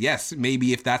case, yes,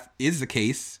 maybe if that is the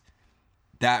case,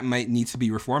 that might need to be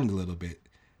reformed a little bit.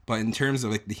 But in terms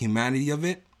of like the humanity of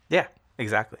it, yeah,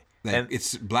 exactly. Like, and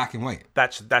it's black and white.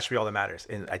 That's really all that matters.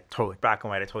 And black and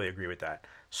white, I totally agree with that.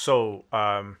 So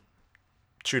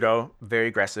Trudeau, very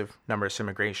aggressive numbers to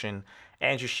immigration.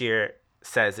 Andrew Scheer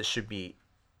says it should be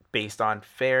based on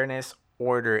fairness,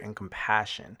 order, and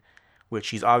compassion, which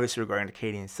he's obviously regarding to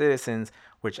Canadian citizens,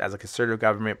 which as a conservative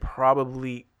government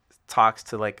probably talks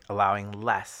to like allowing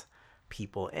less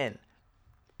people in.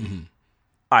 Mm-hmm.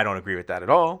 I don't agree with that at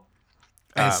all.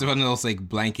 And it's one of those like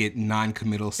blanket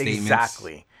non-committal statements.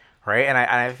 Exactly. Right. And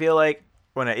I feel like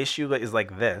when an issue is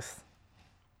like this,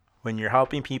 when you're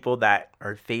helping people that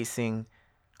are facing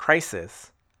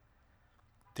crisis,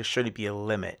 there shouldn't be a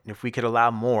limit. If we could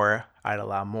allow more, I'd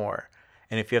allow more.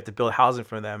 And if you have to build housing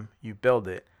for them, you build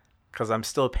it. Because I'm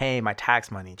still paying my tax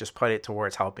money. Just put it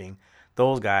towards helping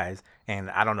those guys.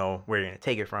 And I don't know where you're going to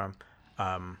take it from.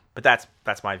 But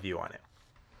that's my view on it.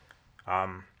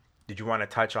 Did you want to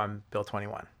touch on Bill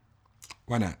 21?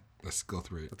 Why not? Let's go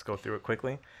through it. Let's go through it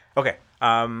quickly. Okay.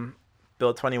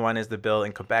 Bill 21 is the bill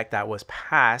in Quebec that was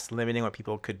passed, limiting what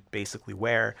people could basically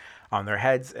wear on their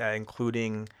heads,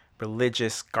 including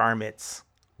religious garments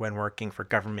when working for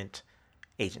government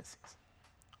agencies.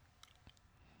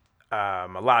 A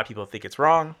lot of people think it's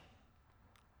wrong.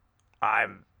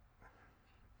 I'm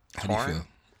torn. How do you feel?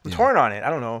 I'm torn on it. I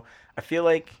don't know. I feel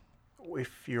like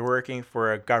if you're working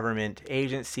for a government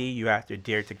agency, you have to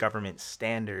adhere to government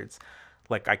standards.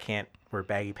 Like, I can't wear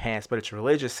baggy pants, but it's a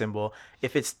religious symbol.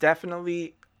 If it's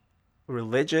definitely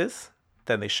religious,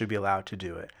 then they should be allowed to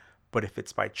do it. But if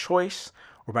it's by choice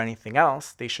or by anything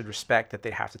else, they should respect that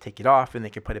they have to take it off and they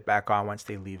can put it back on once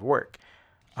they leave work.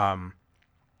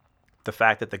 The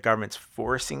fact that the government's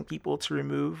forcing people to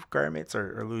remove garments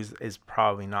or lose is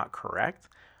probably not correct.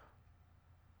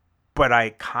 But I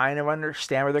kind of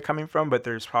understand where they're coming from, but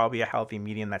there's probably a healthy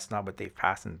medium that's not what they've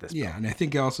passed in this bill. Yeah, and I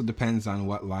think it also depends on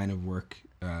what line of work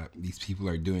these people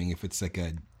are doing. If it's like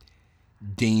a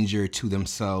danger to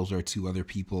themselves or to other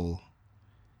people,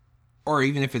 or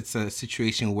even if it's a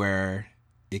situation where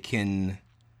it can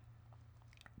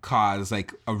cause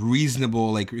like a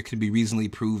reasonable, like it can be reasonably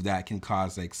proved that can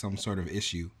cause like some sort of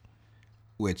issue,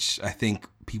 which I think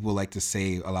people like to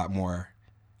say a lot more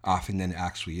often than it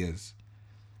actually is.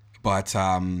 But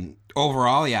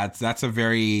overall, yeah, that's a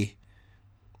very,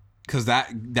 because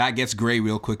that gets gray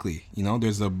real quickly. You know,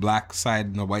 there's a black side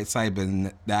and a white side,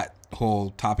 but that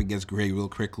whole topic gets gray real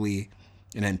quickly.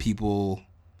 And then people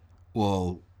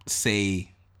will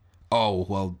say, oh,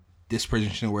 well, this person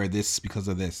shouldn't wear this because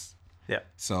of this. Yeah.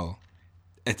 So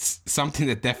it's something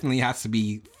that definitely has to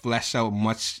be fleshed out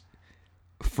much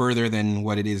further than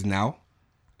what it is now.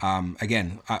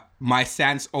 Again, my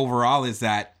stance overall is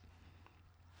that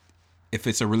if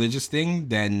it's a religious thing,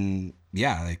 then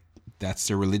yeah, like that's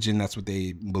their religion, that's what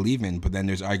they believe in. But then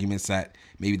there's arguments that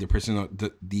maybe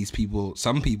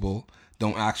some people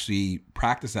don't actually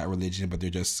practice that religion, but they're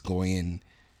just going in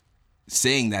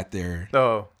saying that they're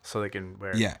so they can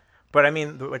wear. Yeah. But I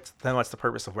mean, what's the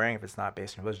purpose of wearing if it's not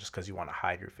based on religion, just because you want to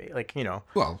hide your face? Like, you know.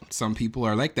 Well, some people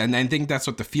are like that, and I think that's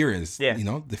what the fear is. Yeah. You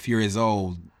know, the fear is,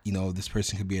 this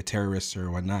person could be a terrorist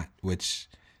or whatnot, which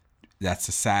that's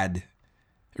a sad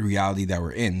reality that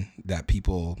we're in, that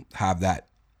people have that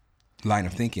line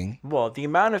of thinking. Well, the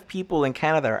amount of people in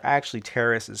Canada that are actually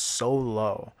terrorists is so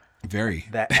low. Very.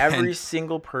 That every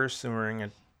single person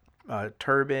wearing a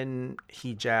turban,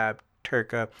 hijab,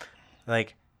 turqa,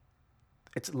 like,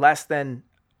 it's less than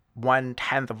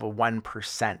 1/10 of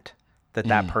 1%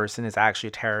 that person is actually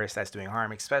a terrorist that's doing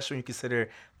harm, especially when you consider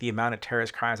the amount of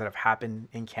terrorist crimes that have happened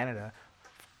in Canada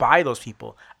by those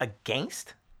people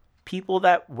against people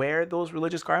that wear those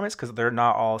religious garments, because they're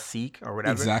not all Sikh or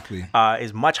whatever. Exactly.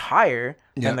 Is much higher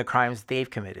than the crimes they've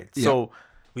committed. So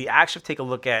we actually take a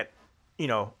look at,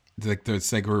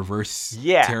 It's like reverse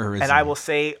yeah. terrorism. And I'll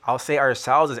say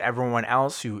ourselves as everyone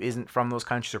else who isn't from those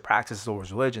countries or practices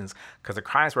those religions, because the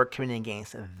crimes we're committing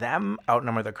against them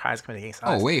outnumber the crimes committed against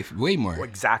us. Oh, way more.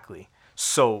 Exactly.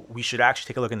 So we should actually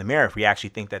take a look in the mirror if we actually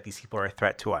think that these people are a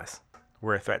threat to us.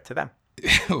 We're a threat to them.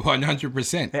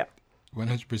 100%. Yeah.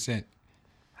 100%.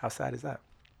 How sad is that?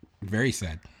 Very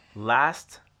sad.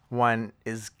 Last one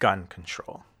is gun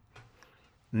control.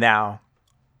 Now,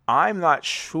 I'm not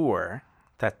sure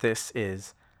that this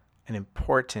is an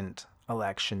important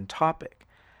election topic.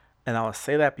 And I'll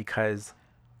say that because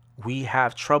we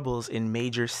have troubles in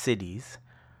major cities.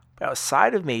 But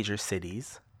outside of major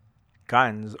cities,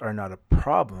 guns are not a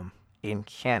problem in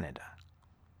Canada.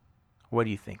 What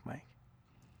do you think, Mike?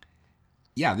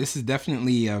 Yeah, this is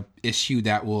definitely a issue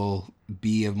that will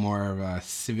be a more of a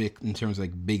civic, in terms of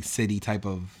like big city type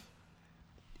of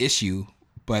issue.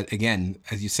 But again,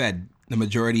 as you said, the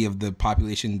majority of the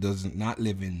population does not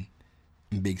live in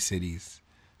big cities.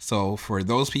 So for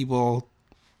those people,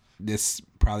 this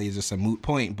probably is just a moot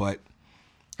point. But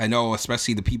I know,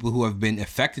 especially the people who have been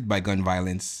affected by gun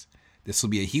violence, this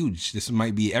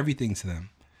might be everything to them.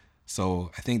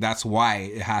 So I think that's why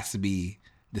it has to be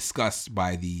discussed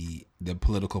by the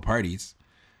political parties.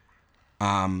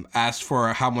 As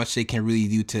for how much they can really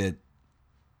do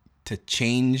to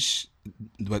change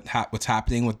what's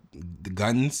happening with the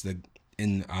guns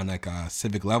on like a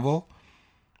civic level,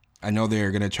 I know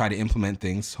they're gonna try to implement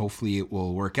things. Hopefully it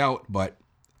will work out. But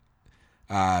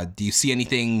do you see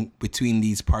anything between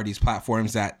these parties'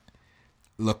 platforms that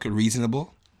look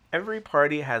reasonable? Every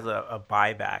party has a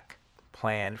buyback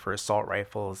plan for assault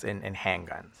rifles and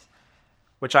handguns,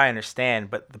 which I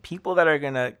understand. But the people that are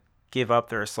going to give up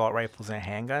their assault rifles and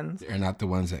handguns, they're not the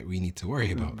ones that we need to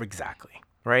worry about. Exactly.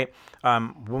 Right.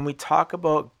 When we talk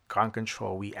about gun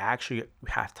control, we actually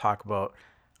have to talk about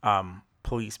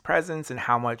police presence and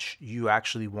how much you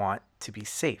actually want to be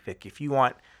safe. Like, if you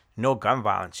want no gun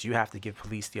violence, you have to give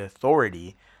police the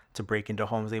authority to break into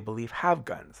homes they believe have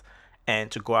guns,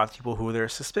 and to go after people who they're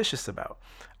suspicious about.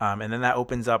 And then that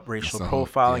opens up racial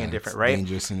profiling and different, right?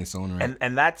 Dangerous in its own right.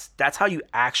 And that's how you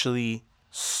actually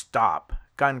stop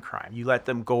gun crime. You let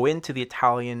them go into the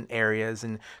Italian areas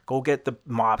and go get the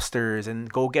mobsters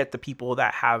and go get the people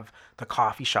that have the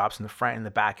coffee shops in the front and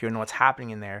the back. You know what's happening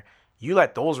in there. You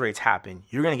let those raids happen,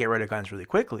 you're going to get rid of guns really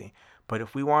quickly. But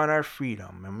if we want our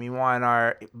freedom and we want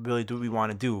really do what we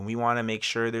want to do, and we want to make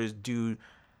sure there's due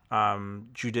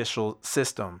judicial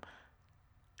system,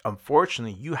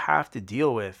 unfortunately, you have to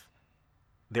deal with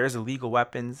there's illegal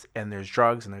weapons and there's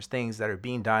drugs and there's things that are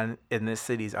being done in this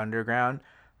city's underground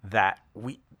that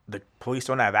the police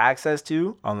don't have access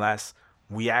to unless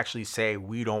we actually say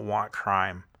we don't want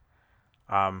crime.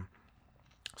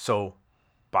 So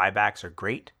buybacks are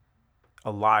great.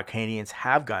 A lot of Canadians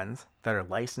have guns that are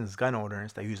licensed gun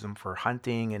owners that use them for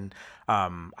hunting. And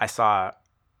I saw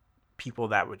people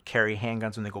that would carry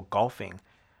handguns when they go golfing.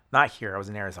 Not here, I was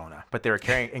in Arizona, but they were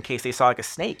carrying in case they saw like a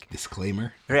snake.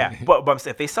 Disclaimer. Yeah, but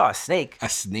if they saw a snake.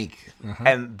 Uh-huh.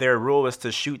 And their rule was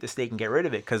to shoot the snake and get rid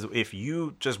of it, because if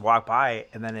you just walk by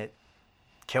and then it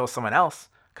kills someone else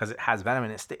because it has venom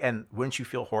in it, and wouldn't you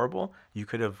feel horrible? You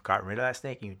could have gotten rid of that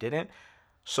snake and you didn't.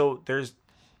 So there's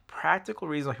practical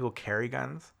reasons why people carry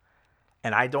guns,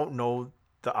 and I don't know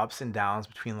the ups and downs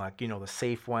between, like, you know, the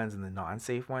safe ones and the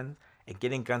non-safe ones. And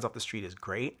getting guns off the street is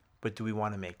great, but do we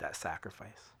want to make that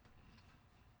sacrifice?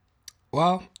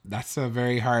 Well, that's a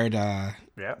very hard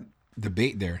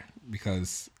debate there,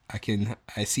 because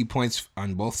I see points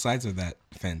on both sides of that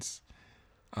fence.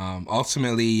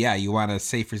 Ultimately, yeah, you want a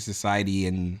safer society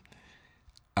and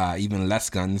even less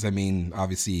guns. I mean,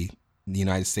 obviously, the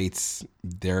United States,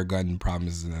 their gun problem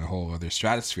is in a whole other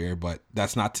stratosphere, but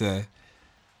that's not to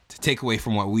take away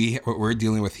from what we're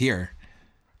dealing with here.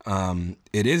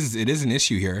 It is an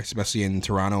issue here, especially in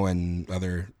Toronto and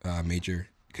other major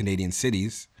Canadian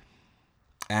cities.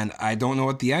 And I don't know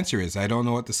what the answer is. I don't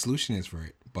know what the solution is for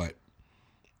it. But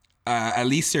at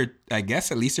least they're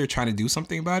trying to do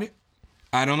something about it.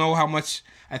 I don't know how much.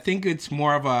 I think it's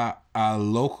more of a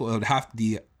local. It would have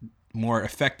the more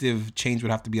effective change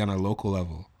would have to be on a local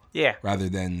level. Yeah. Rather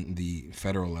than the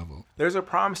federal level. There's a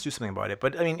promise to do something about it.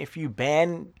 But I mean, if you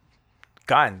ban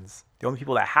guns, the only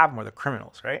people that have them are the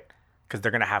criminals, right? Because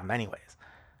they're going to have them anyways.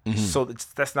 Mm-hmm. So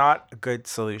that's not a good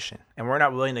solution. And we're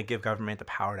not willing to give government the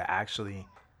power to actually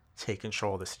take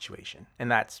control of the situation.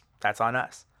 And that's on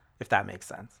us, if that makes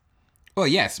sense. Well,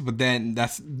 yes, but then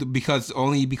that's because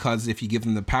if you give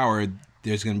them the power,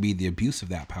 there's going to be the abuse of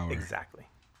that power. Exactly.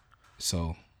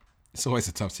 So it's always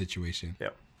a tough situation.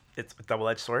 Yep. It's a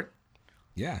double-edged sword.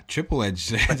 Yeah,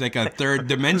 triple-edged. It's like a third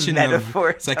dimension metaphor.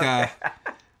 It's like a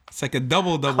It's like a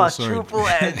double sword.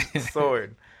 Quadruple-edged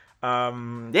sword.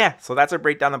 Yeah, so that's a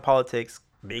breakdown of politics.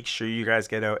 Make sure you guys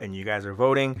get out and you guys are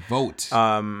voting. Vote.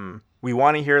 We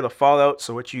want to hear the fallout.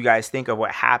 So what you guys think of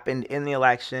what happened in the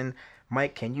election.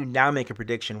 Mike, can you now make a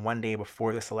prediction one day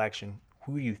before this election?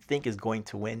 Who you think is going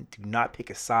to win? Do not pick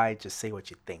a side. Just say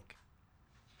what you think.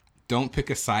 Don't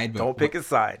pick a side. But don't pick a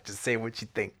side. Just say what you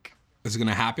think. Is it going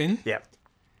to happen? Yeah.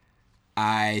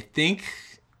 I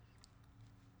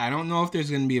don't know if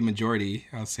there's going to be a majority.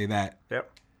 I'll say that.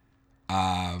 Yep.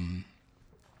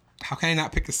 How can I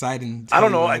not pick a side? I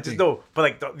don't know. I just know. But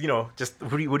like, you know, just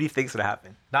what do you think's going to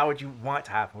happen? Not what you want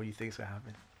to happen. What do you think's going to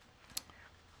happen?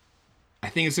 I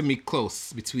think it's going to be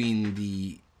close between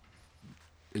the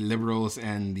Liberals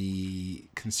and the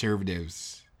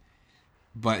Conservatives.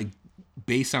 But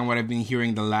based on what I've been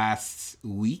hearing the last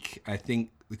week, I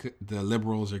think the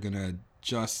Liberals are going to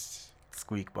just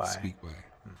squeak by.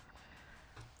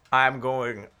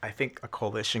 I think a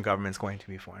coalition government is going to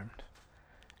be formed.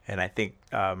 And I think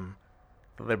the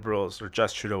Liberals or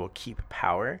Justin Trudeau will keep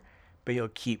power, but he'll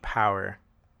keep power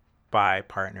by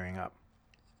partnering up.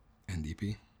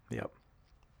 NDP? Yep.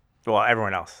 Well,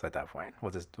 everyone else at that point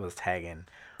will tag in.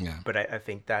 Yeah. But I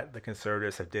think that the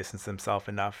Conservatives have distanced themselves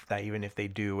enough that even if they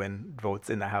do win votes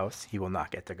in the House, he will not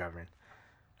get to govern.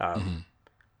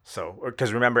 So,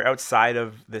 because remember, outside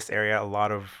of this area, a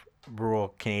lot of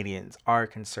rural Canadians are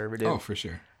conservative. Oh, for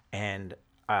sure. And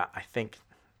I think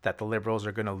that the Liberals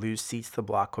are going to lose seats to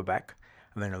Bloc Quebec,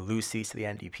 and they're going to lose seats to the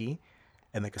NDP,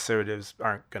 and the Conservatives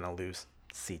aren't going to lose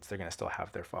seats. They're going to still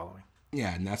have their following.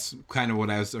 Yeah, and that's kind of what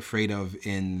I was afraid of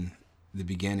in the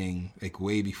beginning, like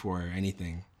way before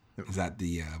anything, is that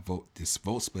the vote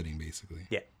splitting basically.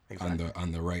 Yeah, exactly.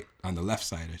 On the left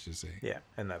side, I should say. Yeah,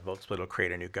 and that vote split will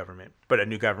create a new government, but a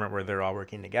new government where they're all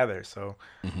working together. So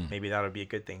maybe that'll be a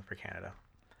good thing for Canada.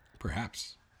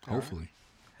 Perhaps, hopefully.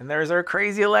 And there's our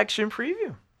crazy election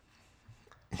preview.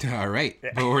 All right,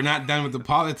 but we're not done with the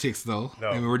politics though. No.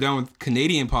 I mean, we're done with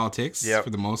Canadian politics for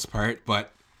the most part,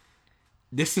 but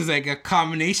this is like a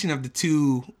combination of the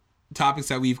two topics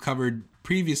that we've covered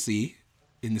previously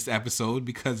in this episode,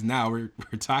 because now we're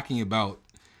talking about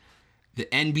the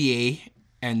NBA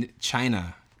and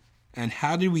China. And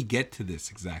how did we get to this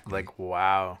exactly? Like,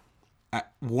 wow.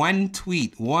 One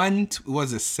tweet,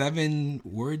 was it 7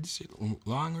 words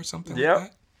long or something like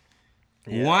that?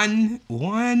 Yeah.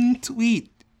 One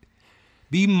tweet.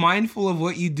 Be mindful of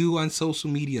what you do on social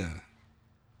media,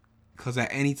 because at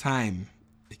any time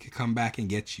it could come back and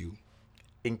get you.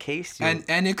 In case you...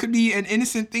 And it could be an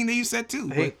innocent thing that you said too.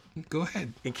 Hey, but go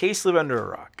ahead. In case you live under a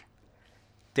rock,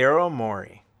 Daryl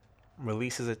Morey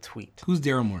releases a tweet. Who's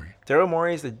Daryl Morey? Daryl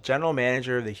Morey is the general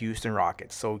manager of the Houston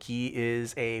Rockets. So he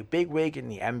is a bigwig in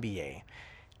the NBA.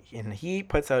 And he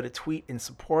puts out a tweet in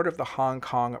support of the Hong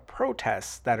Kong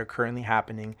protests that are currently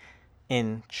happening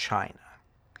in China.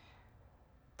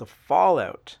 The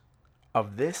fallout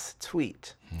of this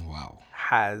tweet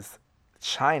has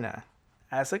China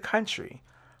as a country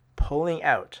pulling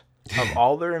out of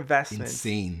all their investments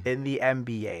in the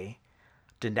NBA,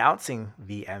 denouncing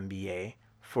the NBA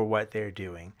for what they're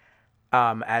doing,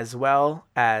 as well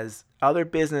as other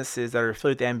businesses that are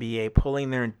affiliated with the NBA pulling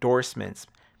their endorsements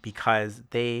because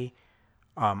they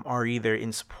are either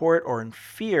in support or in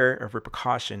fear of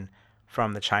repercussion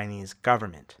from the Chinese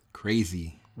government.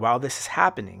 Crazy. While this is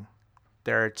happening,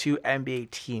 there are 2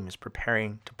 NBA teams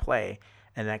preparing to play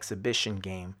an exhibition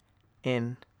game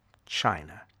in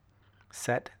China.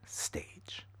 Set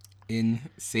stage.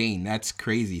 Insane. That's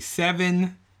crazy.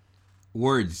 7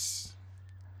 words.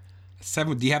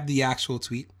 7. Do you have the actual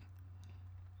tweet?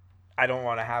 I don't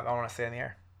want to say it on the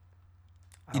air.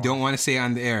 You don't want to say it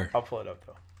on the air? I'll pull it up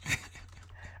though.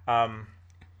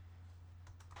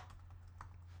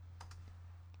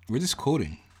 We're just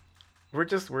quoting. We're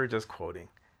just quoting.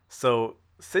 So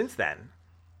since then,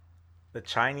 the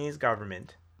Chinese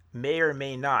government may or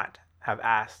may not have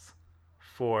asked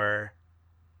for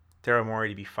Daryl Morey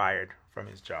to be fired from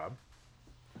his job.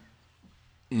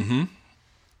 Mm-hmm.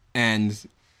 And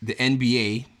the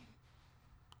NBA,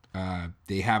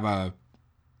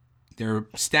 they're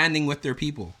standing with their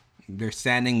people. They're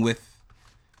standing with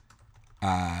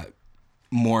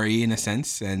Morey in a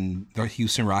sense, and the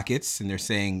Houston Rockets, and they're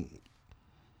saying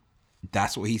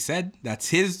that's what he said.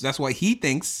 That's what he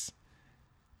thinks.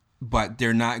 But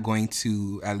they're not going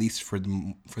to, at least for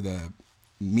the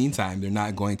meantime, they're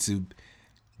not going to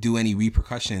do any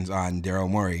repercussions on Daryl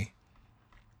Morey.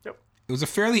 Yep. It was a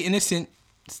fairly innocent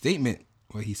statement,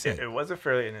 what he said. It was a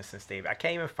fairly innocent statement. I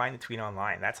can't even find the tweet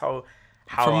online. That's how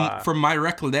from my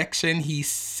recollection, he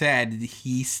said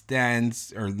he stand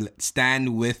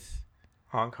with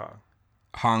Hong Kong.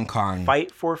 Hong Kong.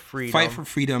 Fight for freedom. Fight for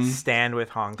freedom. Stand with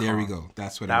Hong Kong. There we go.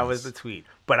 That's what that was the tweet.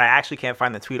 But I actually can't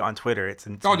find the tweet on Twitter. It's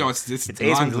been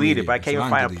deleted, but I can't even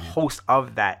find a post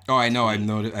of that. Oh, I know. I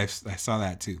noticed. I saw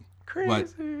that too.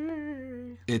 Crazy.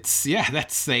 But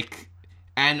that's like,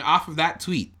 and off of that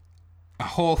tweet, a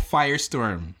whole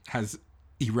firestorm has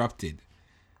erupted.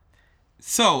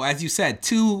 So, as you said,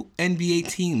 2 NBA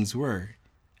teams were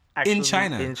actually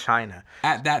in China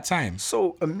at that time.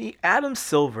 So, Adam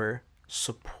Silver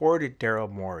supported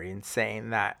Daryl Morey in saying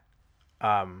that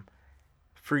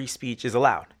free speech is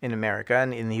allowed in America,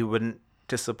 and he wouldn't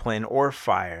discipline or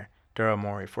fire Daryl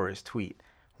Morey for his tweet,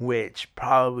 which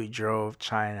probably drove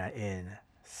China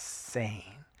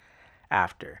insane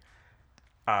after.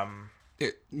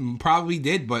 It probably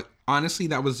did, but honestly,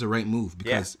 that was the right move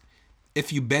because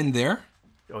if you bend there...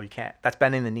 Oh, you can't. That's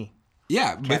bending the knee.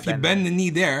 Yeah, but if you bend the knee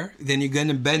there, then you're going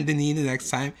to bend the knee the next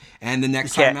time and the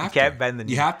next time after. You can't bend the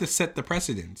knee. You have to set the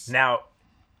precedence. Now,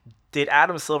 did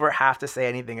Adam Silver have to say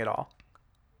anything at all?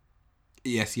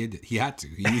 Yes, he did. He had to.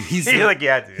 He's he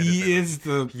had to. He's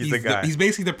the guy. He's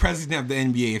basically the president of the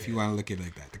NBA, if you want to look at it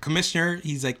like that. The commissioner,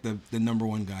 he's like the number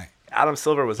one guy. Adam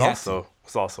Silver was also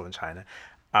in China.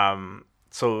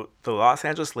 So the Los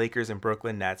Angeles Lakers and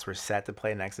Brooklyn Nets were set to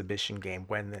play an exhibition game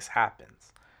when this happens.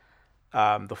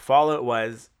 The fallout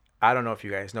was, I don't know if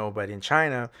you guys know, but in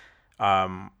China,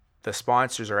 the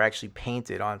sponsors are actually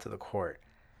painted onto the court.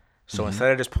 So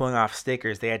instead of just pulling off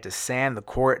stickers, they had to sand the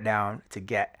court down to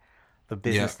get the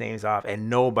business names off. And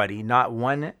not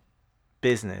one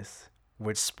business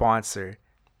would sponsor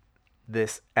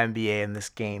this NBA and this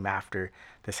game after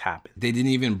this happened. They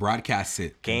didn't even broadcast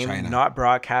it in China. Game not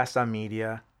broadcast on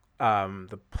media.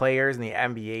 The players in the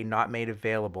NBA not made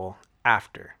available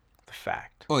after the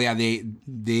fact. Oh yeah,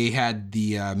 they had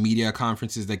the media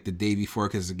conferences like the day before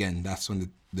because again that's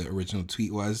when the original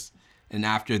tweet was, and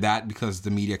after that because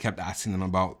the media kept asking them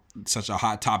about such a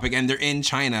hot topic and they're in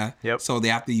China, so they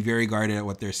have to be very guarded at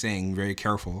what they're saying, very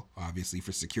careful, obviously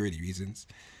for security reasons.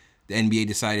 The NBA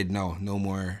decided no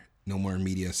more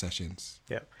media sessions.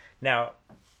 Yep. Now,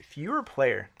 if you're a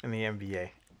player in the NBA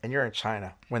and you're in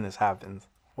China when this happens,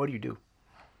 what do?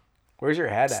 Where's your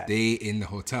head at? Stay in the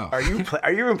hotel. Are you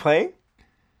even playing?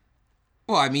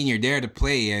 Well, I mean, you're there to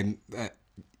play, and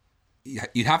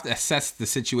you have to assess the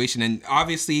situation. And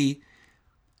obviously,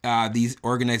 these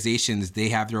organizations, they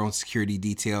have their own security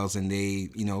details, and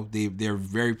they're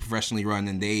very professionally run,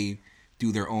 and they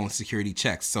do their own security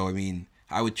checks. So, I mean,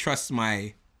 I would trust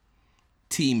my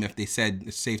team if they said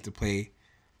it's safe to play.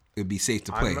 It would be safe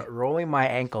to play. I'm rolling my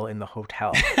ankle in the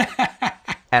hotel,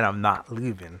 and I'm not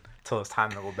leaving till it's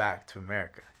time to go back to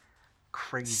America.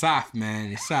 Crazy. Soft,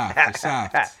 man. It's soft. It's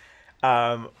soft.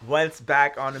 Once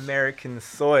back on American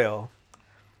soil,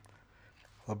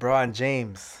 LeBron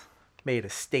James made a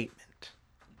statement.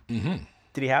 Mm-hmm.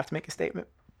 Did he have to make a statement?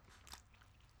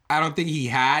 I don't think he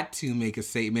had to make a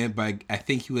statement, but I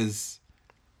think he was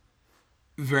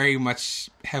very much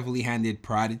heavily handed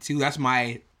prodded to. That's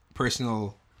my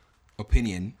personal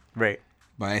opinion. Right.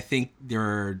 But I think there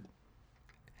are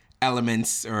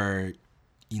elements or,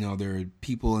 there are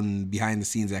people behind the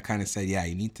scenes that kind of said, yeah,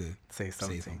 you need to say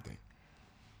something.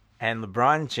 And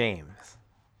LeBron James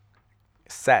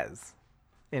says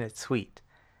in a tweet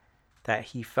that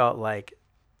he felt like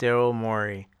Daryl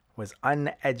Morey was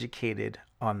uneducated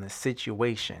on the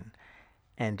situation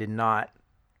and did not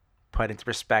put into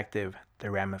perspective the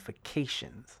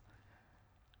ramifications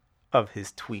of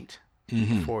his tweet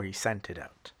before he sent it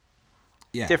out.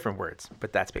 Yeah. Different words,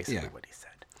 but that's basically what he said.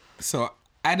 So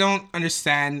I don't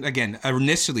understand, again,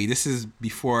 initially, this is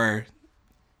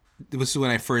when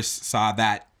I first saw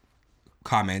that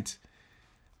comment.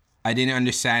 I didn't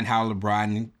understand how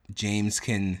LeBron James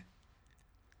can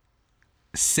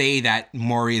say that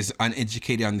Morey is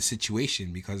uneducated on the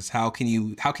situation, because how can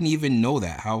you even know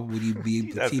that? How would you be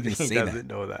able to even say that? He doesn't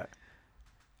know that.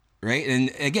 Right?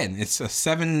 And again, it's a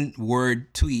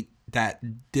 7-word tweet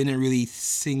that didn't really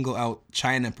single out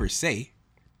China per se.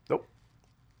 Nope.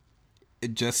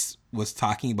 It just was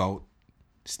talking about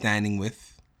standing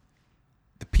with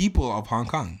the people of Hong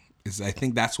Kong. I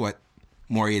think that's what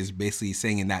Morey is basically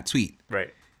saying in that tweet.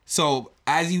 Right. So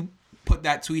as you put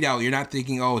that tweet out, you're not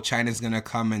thinking, oh, China's going to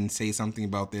come and say something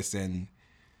about this and...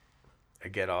 I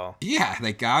get all. Yeah,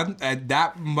 like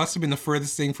that must have been the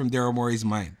furthest thing from Daryl Morey's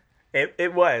mind.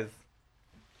 It was.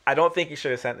 I don't think he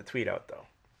should have sent the tweet out, though.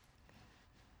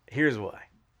 Here's why.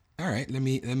 All right, let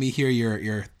me hear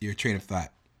your train of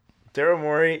thought. Daryl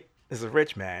Morey is a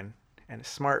rich man and a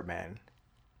smart man,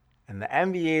 and the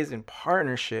NBA is in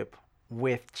partnership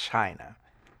with China,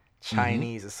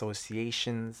 Chinese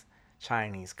associations,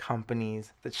 Chinese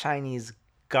companies, the Chinese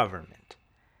government.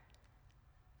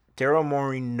 Daryl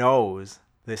Morey knows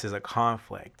this is a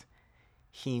conflict.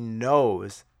 He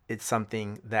knows it's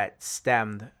something that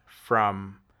stemmed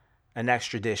from an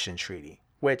extradition treaty,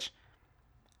 which,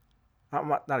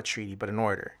 not a treaty, but an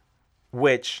order,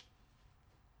 which,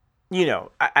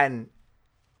 and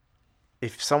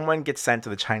if someone gets sent to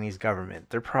the Chinese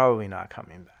government, they're probably not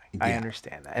coming back. Yeah. I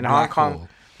understand that. And Hong Kong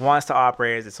wants to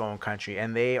operate as its own country,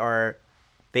 and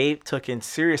they took in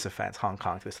serious offense, Hong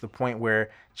Kong, to the point where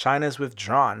China's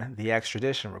withdrawn the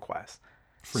extradition request.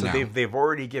 They've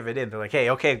already given in. They're like, hey,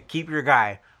 okay, keep your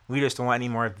guy. We just don't want any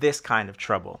more of this kind of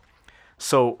trouble.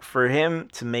 So for him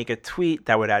to make a tweet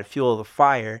that would add fuel to the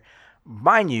fire,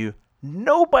 mind you,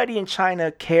 nobody in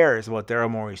China cares about Daryl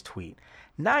Morey's tweet.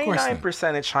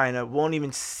 99% of China won't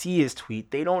even see his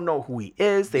tweet. They don't know who he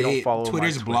is. They don't follow him on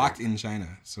Twitter's Twitter. blocked in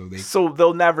China, so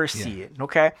they'll never see it.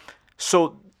 Okay,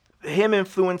 so him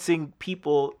influencing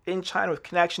people in China with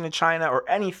connection to China or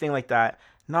anything like that,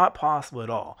 not possible at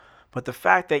all. But the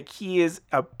fact that he is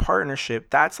a partnership,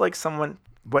 that's like someone.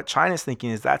 What China's thinking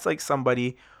is that's like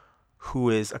somebody who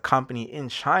is a company in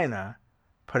China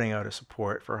putting out a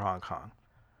support for Hong Kong,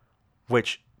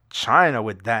 which China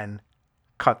would then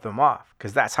cut them off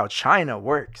because that's how China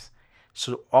works.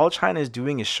 So all China is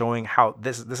doing is showing how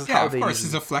this is how they. Yeah, of course,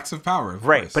 it's a flex of power,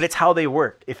 right? But it's how they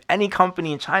work. If any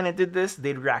company in China did this,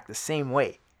 they'd react the same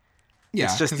way.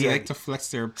 Yeah, because they like to flex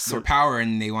their power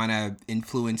and they want to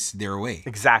influence their way.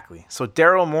 Exactly. So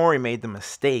Daryl Morey made the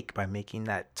mistake by making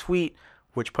that tweet,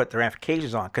 which put the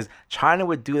ramifications on. Because China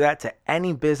would do that to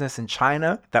any business in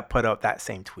China that put out that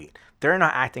same tweet. They're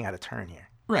not acting out of turn here.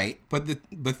 Right. But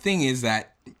the thing is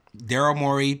that Daryl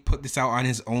Morey put this out on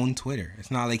his own Twitter. It's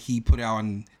not like he put it out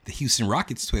on the Houston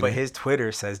Rockets Twitter. But his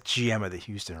Twitter says GM of the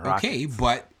Houston Rockets. Okay,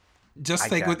 but just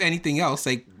like with anything else,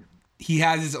 like he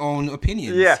has his own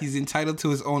opinions. Yeah. He's entitled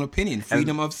to his own opinion,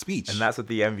 freedom of speech. And that's what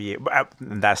the NBA.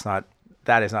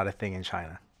 That is not a thing in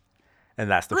China, and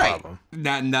that's the problem.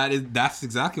 That's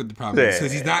exactly what the problem is.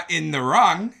 Because he's not in the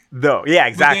wrong. No, yeah,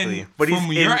 exactly. But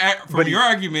from your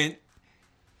argument,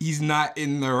 he's not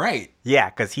in the right.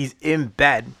 Yeah, because he's in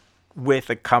bed with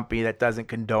a company that doesn't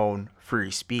condone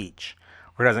free speech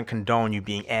or doesn't condone you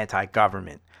being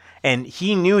anti-government. And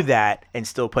he knew that and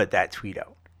still put that tweet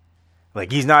out.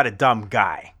 Like, he's not a dumb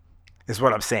guy, is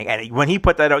what I'm saying. And when he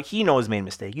put that out, he knows he made a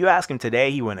mistake. You ask him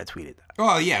today, he wouldn't have tweeted that.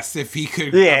 Well, yes, if he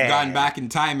could have gone back in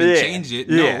time and changed it,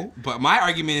 no. Yeah. But my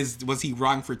argument is, was he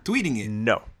wrong for tweeting it?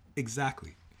 No.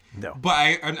 Exactly. No.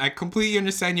 But I completely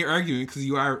understand your argument because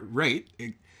you are right.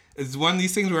 It's one of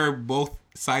these things where both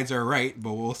sides are right,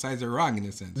 but both sides are wrong in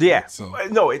a sense. Yeah. Right? So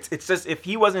no, it's just if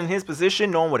he wasn't in his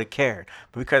position, no one would have cared.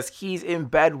 But because he's in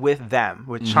bed with them,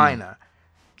 with China,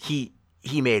 he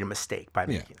made a mistake by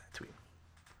making that tweet.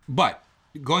 But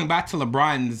going back to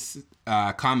LeBron's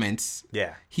comments,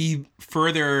 he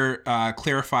further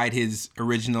clarified his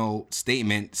original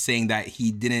statement, saying that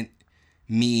he didn't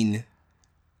mean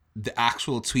the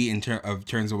actual tweet in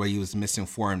terms of what he was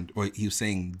misinformed, what he was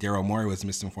saying Daryl Morey was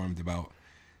misinformed about.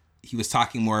 He was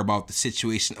talking more about the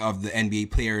situation of the NBA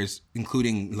players,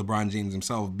 including LeBron James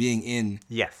himself, being in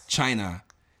China,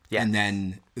 and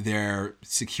then their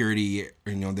security,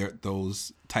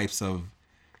 those types of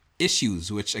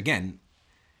issues, which again,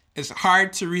 it's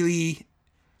hard to really.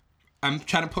 I'm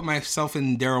trying to put myself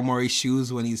in Daryl Morey's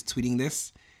shoes when he's tweeting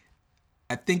this.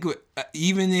 I think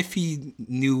even if he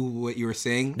knew what you were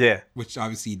saying, which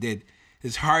obviously he did,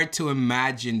 it's hard to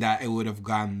imagine that it would have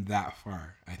gone that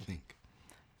far, I think.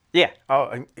 Yeah.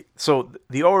 Oh, so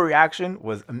the overreaction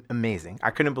was amazing.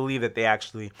 I couldn't believe that they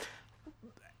actually...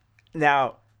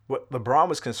 Now, what LeBron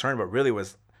was concerned about really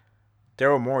was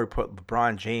Daryl Morey put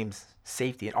LeBron James'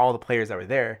 safety and all the players that were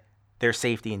there, their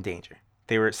safety in danger.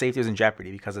 Safety was in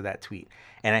jeopardy because of that tweet.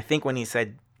 And I think when he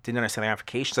said didn't understand the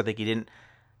ramifications, I think he didn't...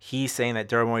 He's saying that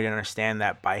Daryl Morey didn't understand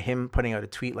that by him putting out a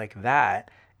tweet like that,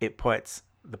 it puts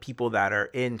the people that are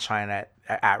in China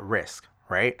at risk,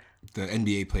 right? The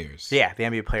NBA players. Yeah, the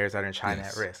NBA players that are in China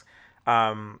at risk.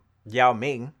 Yao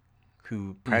Ming,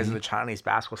 who president of the Chinese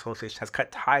Basketball Association, has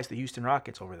cut ties to the Houston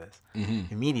Rockets over this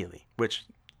immediately, which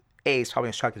A, is probably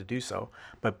instructed to do so,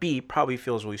 but B, probably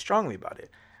feels really strongly about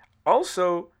it.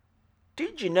 Also,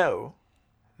 did you know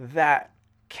that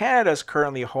Canada's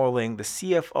currently holding the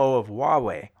CFO of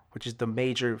Huawei, which is the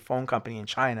major phone company in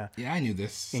China. Yeah, I knew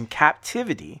this. In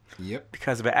captivity.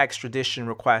 Because of an extradition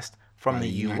request from the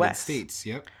U.S. United States.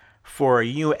 For a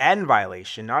UN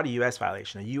violation, not a U.S.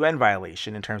 violation, a UN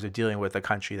violation in terms of dealing with a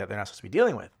country that they're not supposed to be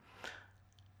dealing with.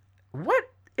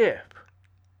 What if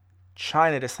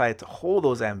China decided to hold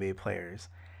those NBA players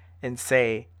and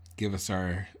say, give us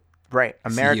our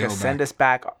America, send us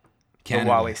back Canada.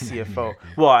 The Huawei CFO.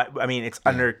 Well, I mean, it's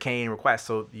under Canadian request,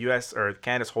 so the U.S. or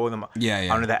Canada's holding them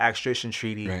under the extradition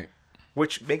treaty, right.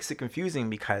 Which makes it confusing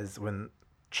because when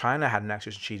China had an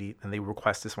extradition treaty and they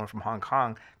request this one from Hong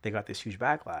Kong, they got this huge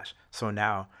backlash. So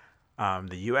now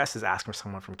the U.S. is asking for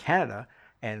someone from Canada,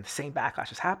 and the same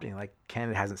backlash is happening. Like,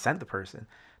 Canada hasn't sent the person.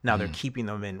 Now they're keeping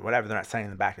them in whatever. They're not sending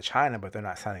them back to China, but they're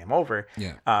not sending them over.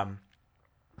 Yeah.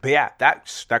 But yeah, that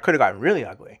could have gotten really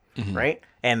ugly, right?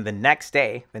 And the next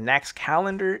day, the next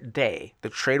calendar day, the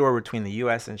trade war between the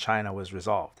U.S. and China was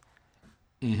resolved.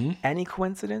 Any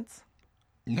coincidence?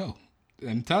 No.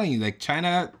 I'm telling you, like,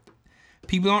 China,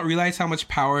 people don't realize how much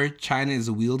power China is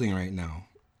wielding right now.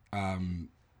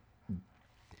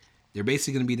 They're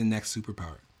basically going to be the next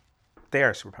superpower. They are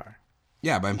a superpower.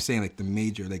 Yeah, but I'm saying, like, the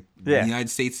major, like, the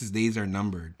United States' days are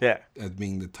numbered as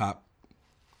being the top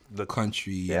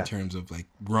country in terms of, like,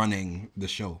 running the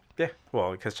show. Yeah,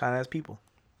 well, because China has people.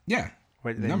 Yeah,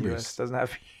 numbers. US doesn't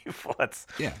have people.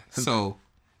 So,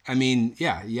 I mean,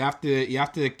 you have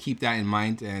to keep that in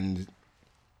mind. And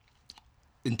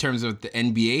in terms of the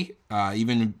NBA,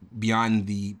 even beyond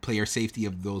the player safety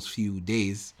of those few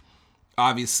days,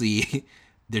 obviously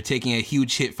they're taking a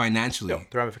huge hit financially. No,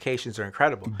 the ramifications are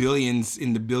incredible. Billions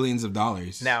of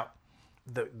dollars. Now,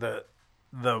 the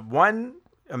one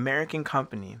American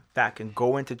company that can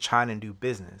go into China and do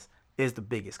business is the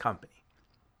biggest company.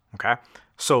 Okay?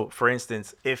 So, for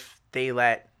instance, if they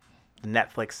let the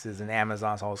Netflixes and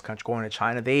Amazons, all those countries go into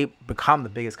China, they become the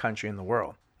biggest country in the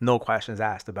world. No questions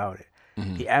asked about it.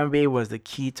 The NBA was the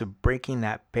key to breaking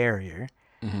that barrier,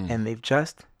 and they've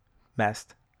just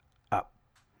messed up.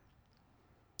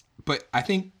 But I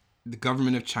think the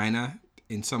government of China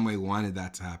in some way wanted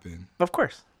that to happen. Of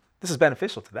course. This is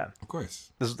beneficial to them. Of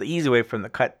course. This is the easy way for them to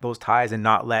cut those ties and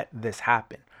not let this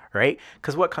happen, right?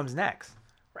 Because what comes next?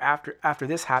 After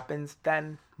this happens,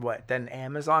 then what? Then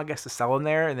Amazon gets to sell in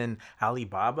there, and then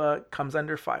Alibaba comes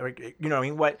under fire. You know what I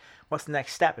mean? What's the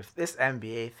next step? If this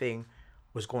NBA thing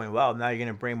was going well, now you're going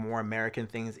to bring more American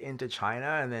things into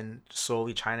China, and then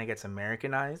slowly China gets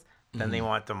Americanized. Then they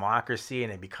want democracy,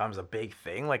 and it becomes a big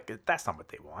thing. Like, that's not what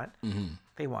they want.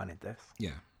 They wanted this.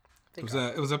 Yeah.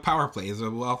 It was a power play. It was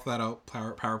a well thought out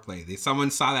power play.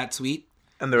 Someone saw that tweet,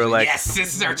 and they were like, "Yes,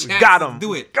 this is our chance. Got him.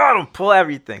 Do it. Got him. Pull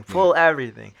everything. Pull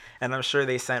everything." And I'm sure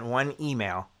they sent one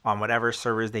email on whatever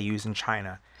servers they use in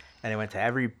China, and it went to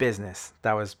every business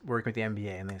that was working with the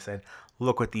NBA, and they said,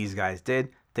 "Look what these guys did.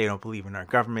 They don't believe in our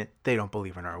government. They don't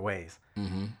believe in our ways."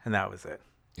 And that was it.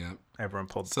 Yeah. Everyone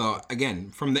pulled. So again,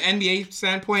 from the NBA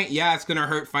standpoint, yeah, it's gonna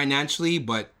hurt financially,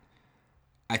 but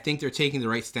I think they're taking the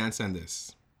right stance on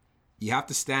this. You have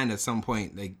to stand at some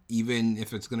point. Like, even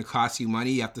if it's going to cost you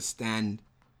money, you have to stand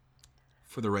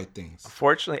for the right things.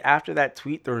 Unfortunately, after that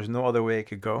tweet, there was no other way it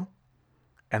could go.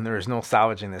 And there is no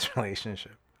salvaging this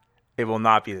relationship. It will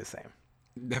not be the same.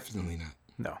 Definitely not.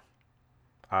 No.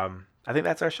 I think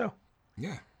that's our show.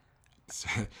 Yeah.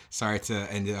 Sorry to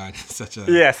end it on such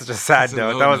a sad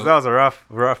note. That was a rough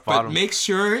bottom. But make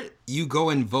sure you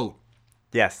go and vote.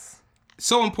 Yes.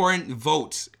 So important.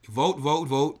 Vote.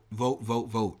 Vote.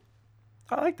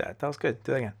 I like that. That was good.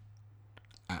 Do that again.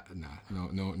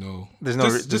 No. There's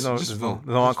no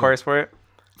chorus for it?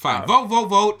 Fine.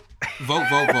 Vote.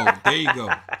 There you go.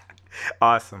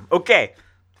 Awesome. Okay.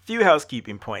 Few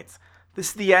housekeeping points. This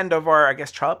is the end of our, I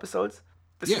guess, trial episodes.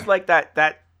 This is like that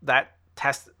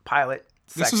test pilot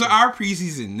section. This was our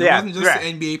preseason. It wasn't just the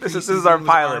NBA preseason. This is our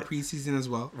pilot. Our preseason as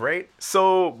well. Right?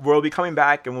 So we'll be coming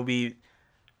back and we'll be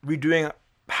redoing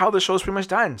how the show's pretty much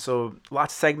done. So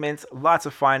lots of segments, lots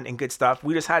of fun and good stuff.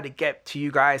 We just had to get to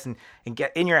you guys and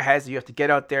get in your heads. You have to get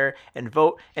out there and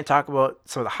vote and talk about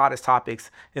some of the hottest topics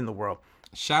in the world.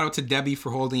 Shout out to Debbie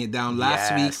for holding it down.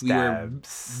 Last week we were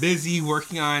busy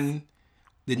working on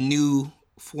the new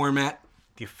format.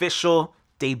 The official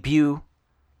debut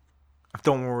of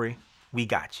Don't Worry, We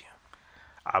Got You.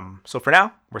 So for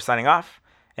now, we're signing off.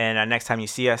 And next time you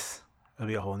see us, it'll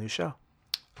be a whole new show.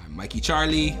 I'm Mikey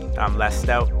Charlie. I'm Les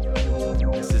Stout.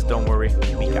 This is Don't Worry,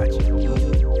 We Got You.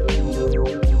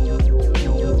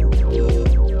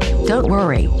 Don't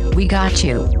Worry, We Got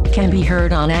You can be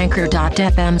heard on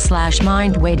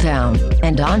anchor.fm/mindwaydown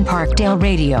and on Parkdale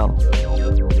Radio.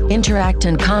 Interact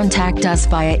and contact us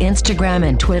via Instagram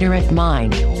and Twitter at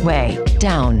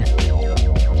mindwaydown.